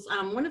the things,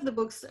 one of the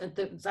books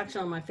that's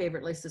actually on my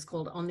favorite list is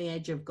called On the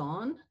Edge of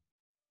Gone,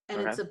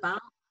 and it's about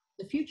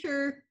the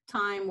future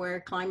time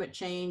where climate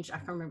change, I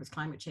can't remember if it's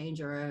climate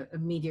change or a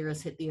meteor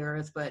has hit the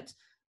earth, but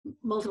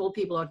multiple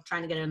people are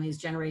trying to get on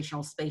these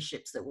generational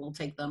spaceships that will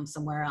take them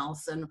somewhere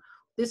else. And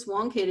this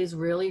one kid is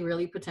really,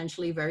 really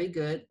potentially very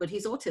good, but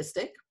he's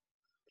autistic.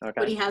 Okay.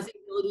 But he has the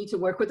ability to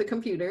work with the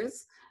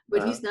computers,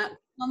 but he's not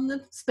on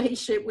the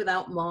spaceship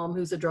without mom,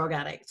 who's a drug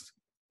addict.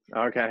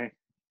 Okay.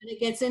 And it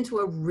gets into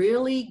a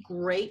really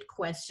great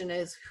question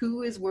is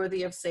who is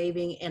worthy of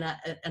saving in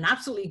an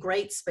absolutely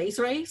great space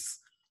race.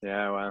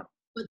 Yeah, wow.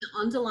 But the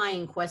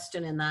underlying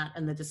question in that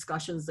and the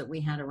discussions that we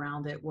had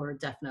around it were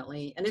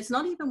definitely, and it's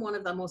not even one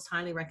of the most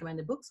highly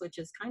recommended books, which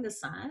is kind of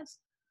sad.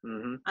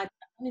 Mm-hmm. I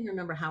don't even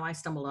remember how I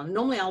stumbled on it.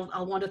 Normally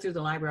I'll wander through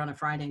the library on a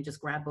Friday and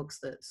just grab books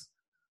that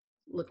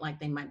look like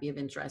they might be of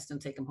interest and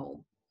take them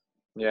home.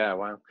 Yeah,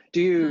 wow.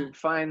 Do you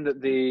find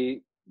that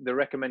the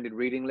recommended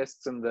reading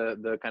lists and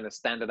the kind of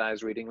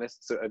standardized reading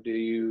lists, do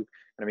you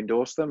kind of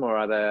endorse them, or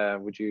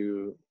would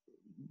you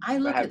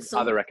have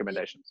other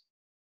recommendations?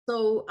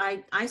 So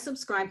I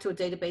subscribe to a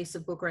database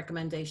of book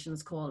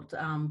recommendations called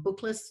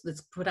Book Lists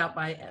that's put out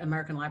by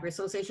American Library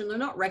Association. They're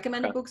not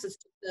recommended books. It's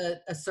just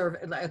a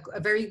survey, like a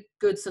very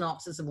good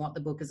synopsis of what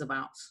the book is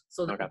about.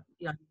 So that, I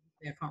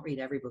can't read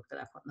every book that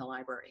I put in the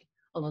library,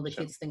 although the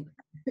kids think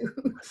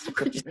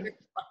which is very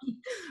funny.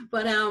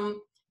 But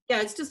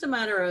yeah, it's just a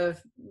matter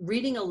of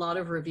reading a lot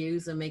of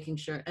reviews and making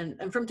sure,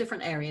 and from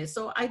different areas.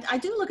 So I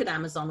do look at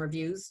Amazon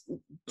reviews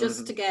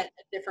just to get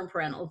a different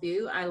parental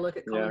view. I look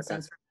at Common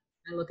Sense,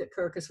 I look at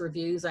Kirkus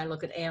reviews, I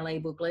look at ALA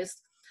Book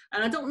List,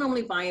 and I don't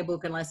normally buy a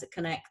book unless it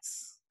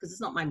connects, because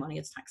it's not my money,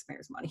 it's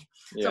taxpayers' money.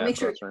 So I make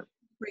sure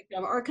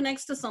or it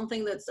connects to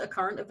something that's a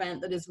current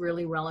event that is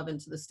really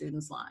relevant to the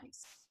students'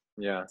 lives.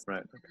 Yeah,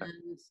 right. Okay.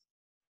 And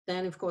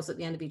then, of course, at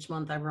the end of each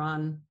month, I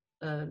run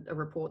a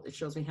report that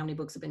shows me how many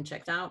books have been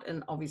checked out,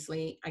 and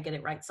obviously I get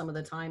it right some of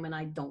the time and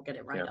I don't get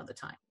it right other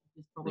time.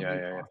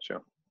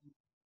 Sure.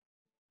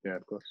 Yeah,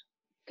 of course.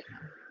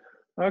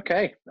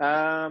 Okay.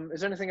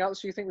 Is there anything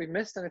else you think we've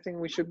missed? Anything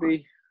we should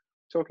be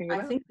talking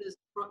about? I think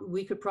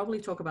we could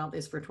probably talk about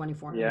this for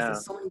 24 Yeah,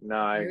 minutes. no,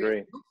 I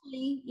agree.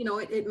 Hopefully,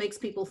 it makes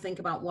people think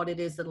about what it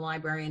is that a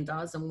librarian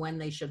does and when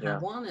they should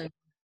have one, and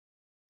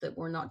that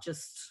we're not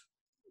just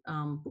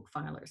book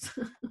filers.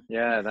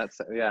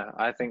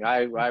 I think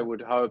I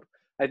would hope.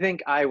 I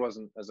think I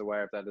wasn't as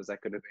aware of that as I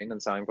could have been,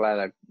 and so I'm glad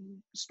I've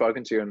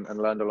spoken to you and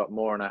learned a lot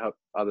more, and I hope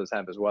others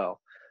have as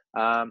well.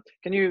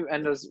 Can you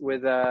end us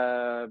with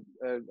a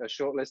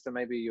short list of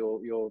maybe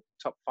your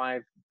top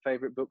 5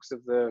 favorite books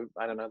of the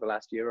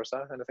last year or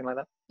so, anything like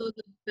that? So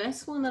the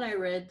best one that I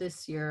read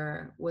this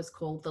year was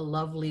called The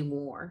Lovely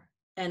War,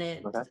 and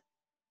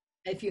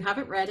if you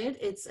haven't read it,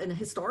 it's an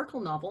historical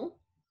novel,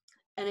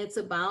 and it's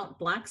about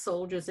Black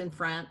soldiers in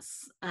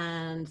France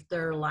and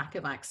their lack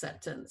of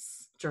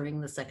acceptance during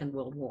the Second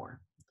World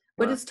War.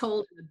 But it's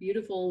told in a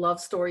beautiful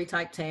love story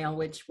type tale,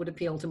 which would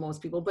appeal to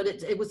most people. But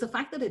it was the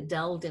fact that it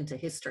delved into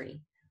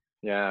history.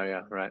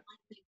 Yeah, right.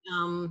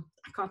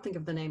 I can't think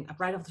of the name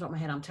right off the top of my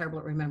head. I'm terrible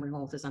at remembering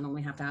authors. I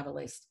normally have to have a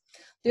list.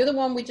 The other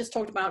one we just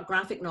talked about,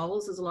 graphic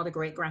novels. There's a lot of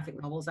great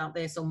graphic novels out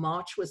there. So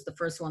March was the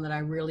first one that I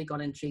really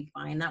got intrigued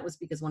by, and that was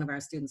because one of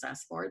our students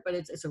asked for it. But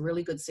it's a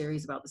really good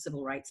series about the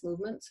civil rights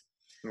movement.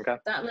 Okay.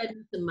 That led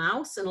to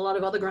Mouse and a lot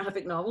of other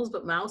graphic novels.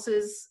 But Mouse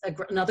is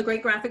another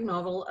great graphic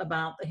novel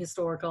about the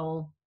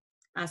historical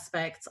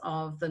aspects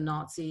of the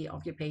Nazi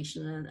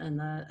occupation and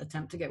the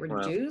attempt to get rid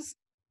of Jews.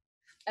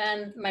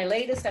 And my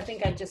latest, I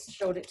think I just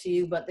showed it to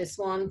you, but this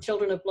one,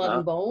 Children of Blood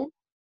and Bone.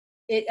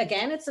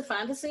 It's a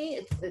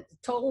fantasy. It's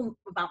total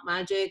about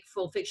magic,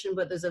 full fiction,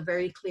 but there's a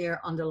very clear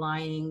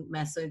underlying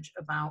message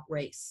about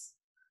race.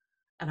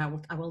 And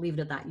I will leave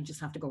it at that. You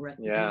just have to go read.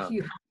 Yeah,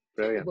 you have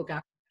to check the book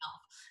out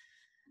yourself.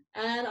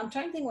 And I'm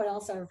trying to think what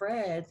else I've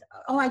read.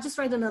 Oh, I just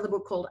read another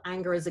book called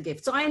Anger is a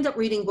Gift. So I end up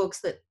reading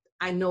books that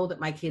I know that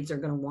my kids are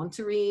going to want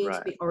to read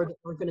or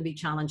are going to be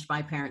challenged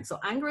by parents. So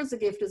Anger is a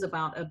Gift is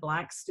about a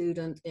Black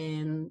student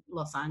in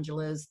Los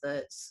Angeles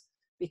that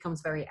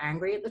becomes very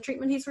angry at the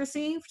treatment he's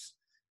received,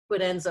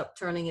 but ends up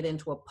turning it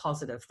into a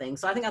positive thing.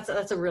 So I think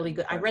that's a really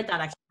good, I read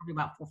that actually probably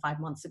about 4 or 5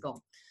 months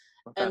ago.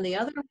 Okay. And the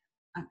other,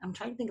 I'm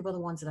trying to think of other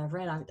ones that I've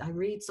read. I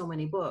read so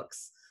many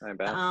books. I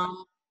bet.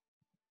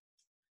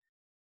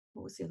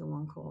 What was the other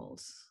one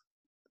called?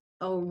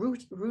 Oh,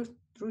 Ruta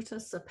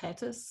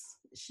Sepetys.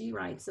 She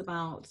writes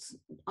about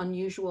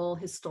unusual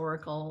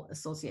historical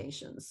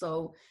associations.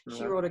 So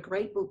she wrote a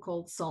great book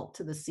called Salt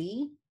to the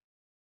Sea,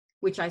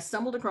 which I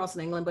stumbled across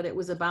in England, but it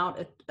was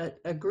about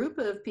a group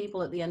of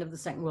people at the end of the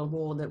Second World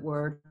War that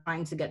were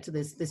trying to get to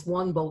this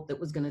one boat that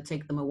was going to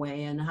take them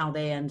away, and how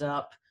they end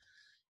up,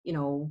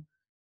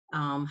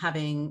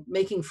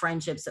 making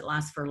friendships that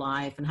last for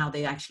life, and how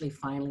they actually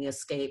finally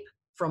escape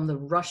from the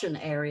Russian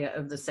area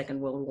of the Second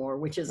World War,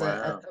 which is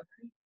not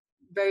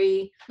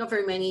very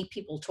many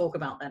people talk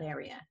about that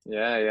area.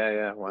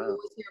 Yeah. Wow. You always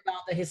hear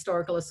about the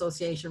Historical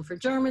Association for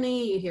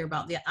Germany. You hear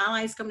about the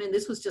Allies coming in.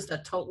 This was just a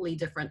totally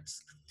different.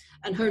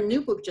 And her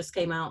new book just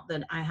came out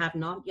that I have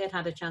not yet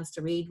had a chance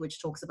to read, which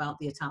talks about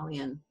the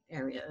Italian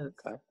area of.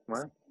 Okay.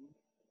 Wow.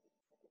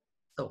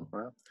 So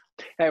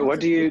Hey, Lots what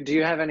of do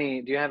you have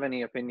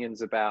any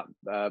opinions about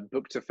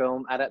book to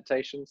film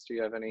adaptations? Do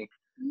you have any?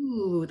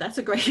 Ooh, that's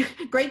a great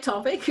great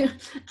topic.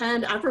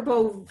 And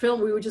apropos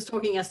film, we were just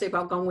talking yesterday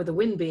about Gone with the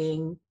Wind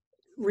being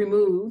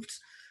removed.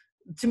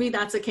 To me,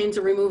 that's akin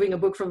to removing a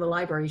book from the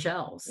library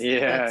shelves.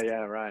 Yeah, That's,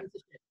 yeah, right.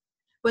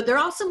 but there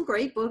are some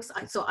great books.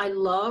 So I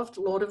loved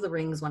Lord of the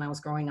Rings when I was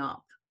growing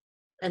up.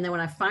 And then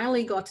when I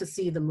finally got to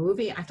see the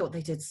movie, I thought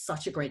they did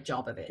such a great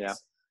job of it. Yeah,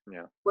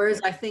 yeah.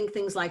 Whereas I think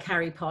things like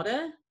Harry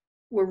Potter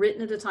were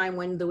written at a time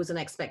when there was an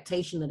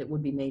expectation that it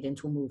would be made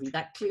into a movie.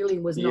 That clearly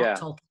was not Yeah.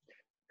 Tolkien.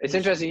 It's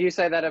interesting you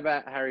say that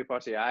about Harry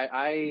Potter.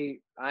 I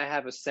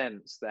have a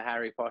sense that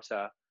Harry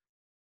Potter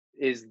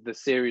is the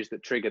series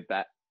that triggered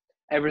that.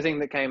 Everything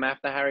that came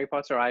after Harry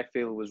Potter, I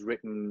feel, was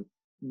written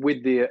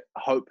with the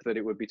hope that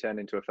it would be turned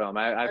into a film.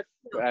 I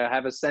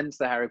have a sense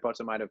that Harry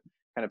Potter might have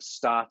kind of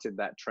started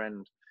that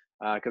trend.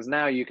 Because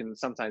now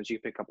sometimes you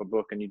pick up a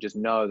book and you just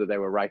know that they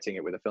were writing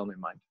it with a film in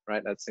mind,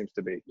 right? That seems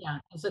to be. Yeah,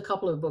 there's a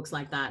couple of books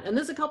like that. And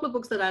there's a couple of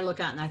books that I look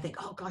at and I think,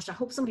 oh gosh, I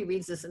hope somebody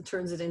reads this and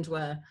turns it into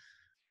a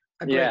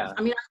great. Yeah.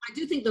 I mean, I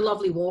do think The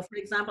Lovely War, for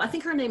example, I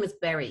think her name is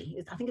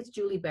Berry. I think it's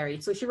Julie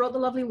Berry. So she wrote The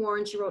Lovely War,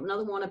 and she wrote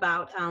another one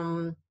about,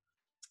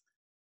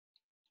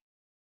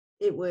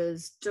 it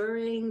was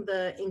during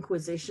the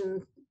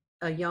Inquisition,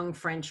 a young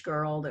French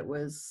girl that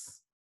was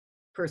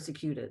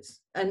persecuted.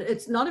 And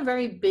it's not a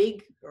very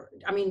big,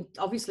 I mean,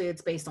 obviously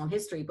it's based on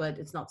history, but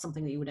it's not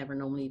something that you would ever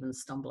normally even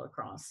stumble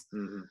across.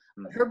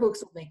 Mm-hmm. Her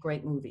books would make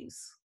great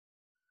movies.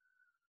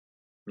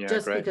 Yeah,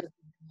 just great. Because,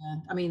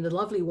 I mean, The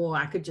Lovely War,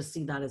 I could just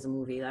see that as a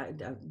movie.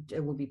 That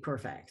it would be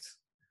perfect.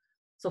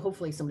 So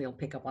hopefully somebody will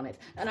pick up on it.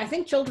 And I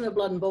think Children of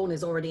Blood and Bone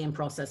is already in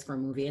process for a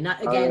movie. And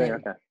that, again,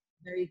 Okay.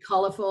 very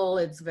colorful.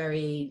 It's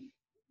very,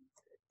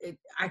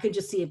 I could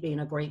just see it being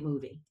a great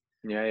movie.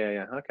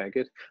 Yeah. Okay,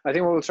 good. I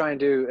think what we'll try and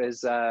do is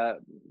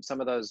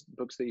some of those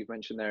books that you've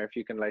mentioned there, if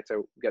you can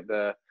later get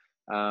the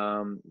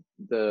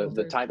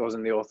titles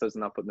and the authors,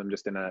 and I'll put them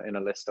just in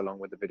a list along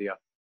with the video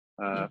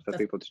for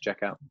people to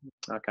check out.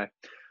 Okay.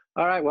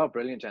 All right. Well,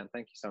 brilliant, Jan.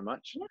 Thank you so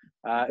much.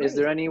 Yeah, is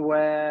there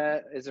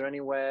anywhere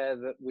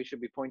that we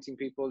should be pointing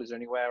people? Is there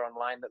anywhere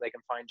online that they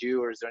can find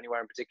you, or is there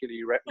anywhere in particular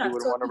you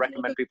would want to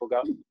recommend people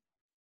go?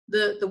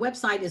 The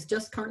website is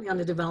just currently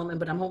under development,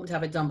 but I'm hoping to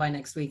have it done by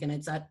next week, and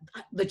it's at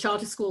the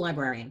Charter School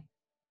Librarian.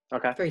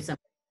 Okay. Very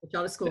simple. The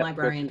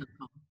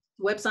charterschoollibrarian.com.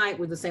 Website,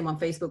 we're the same on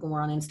Facebook, and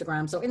we're on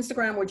Instagram. So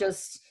Instagram, we're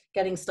just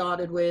getting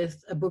started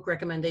with a book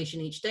recommendation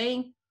each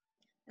day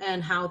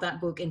and how that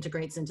book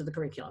integrates into the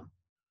curriculum.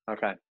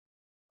 Okay.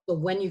 So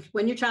when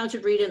your child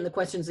should read it and the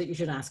questions that you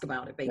should ask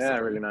about it, basically. Yeah,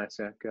 really nice.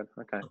 Yeah, good.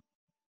 Okay.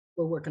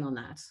 We're working on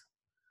that.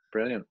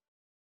 Brilliant.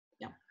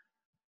 Yeah.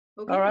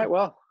 Okay. All right.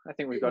 Well, I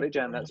think we've got it,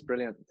 Jan. That's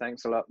brilliant.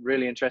 Thanks a lot.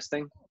 Really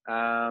interesting.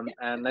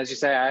 And as you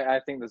say, I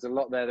think there's a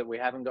lot there that we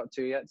haven't got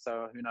to yet.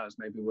 So who knows?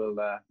 Maybe we'll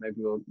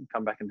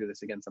come back and do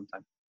this again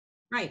sometime.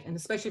 Right, and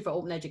especially for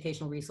open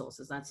educational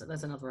resources, that's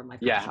another of my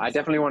passions. Yeah, I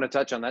definitely want to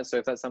touch on that. So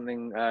if that's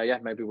something,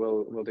 maybe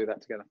we'll do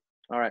that together.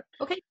 All right.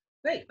 Okay,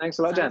 great. Thanks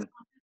a lot, Jan.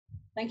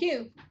 Thank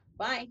you.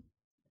 Bye.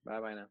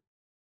 Bye now.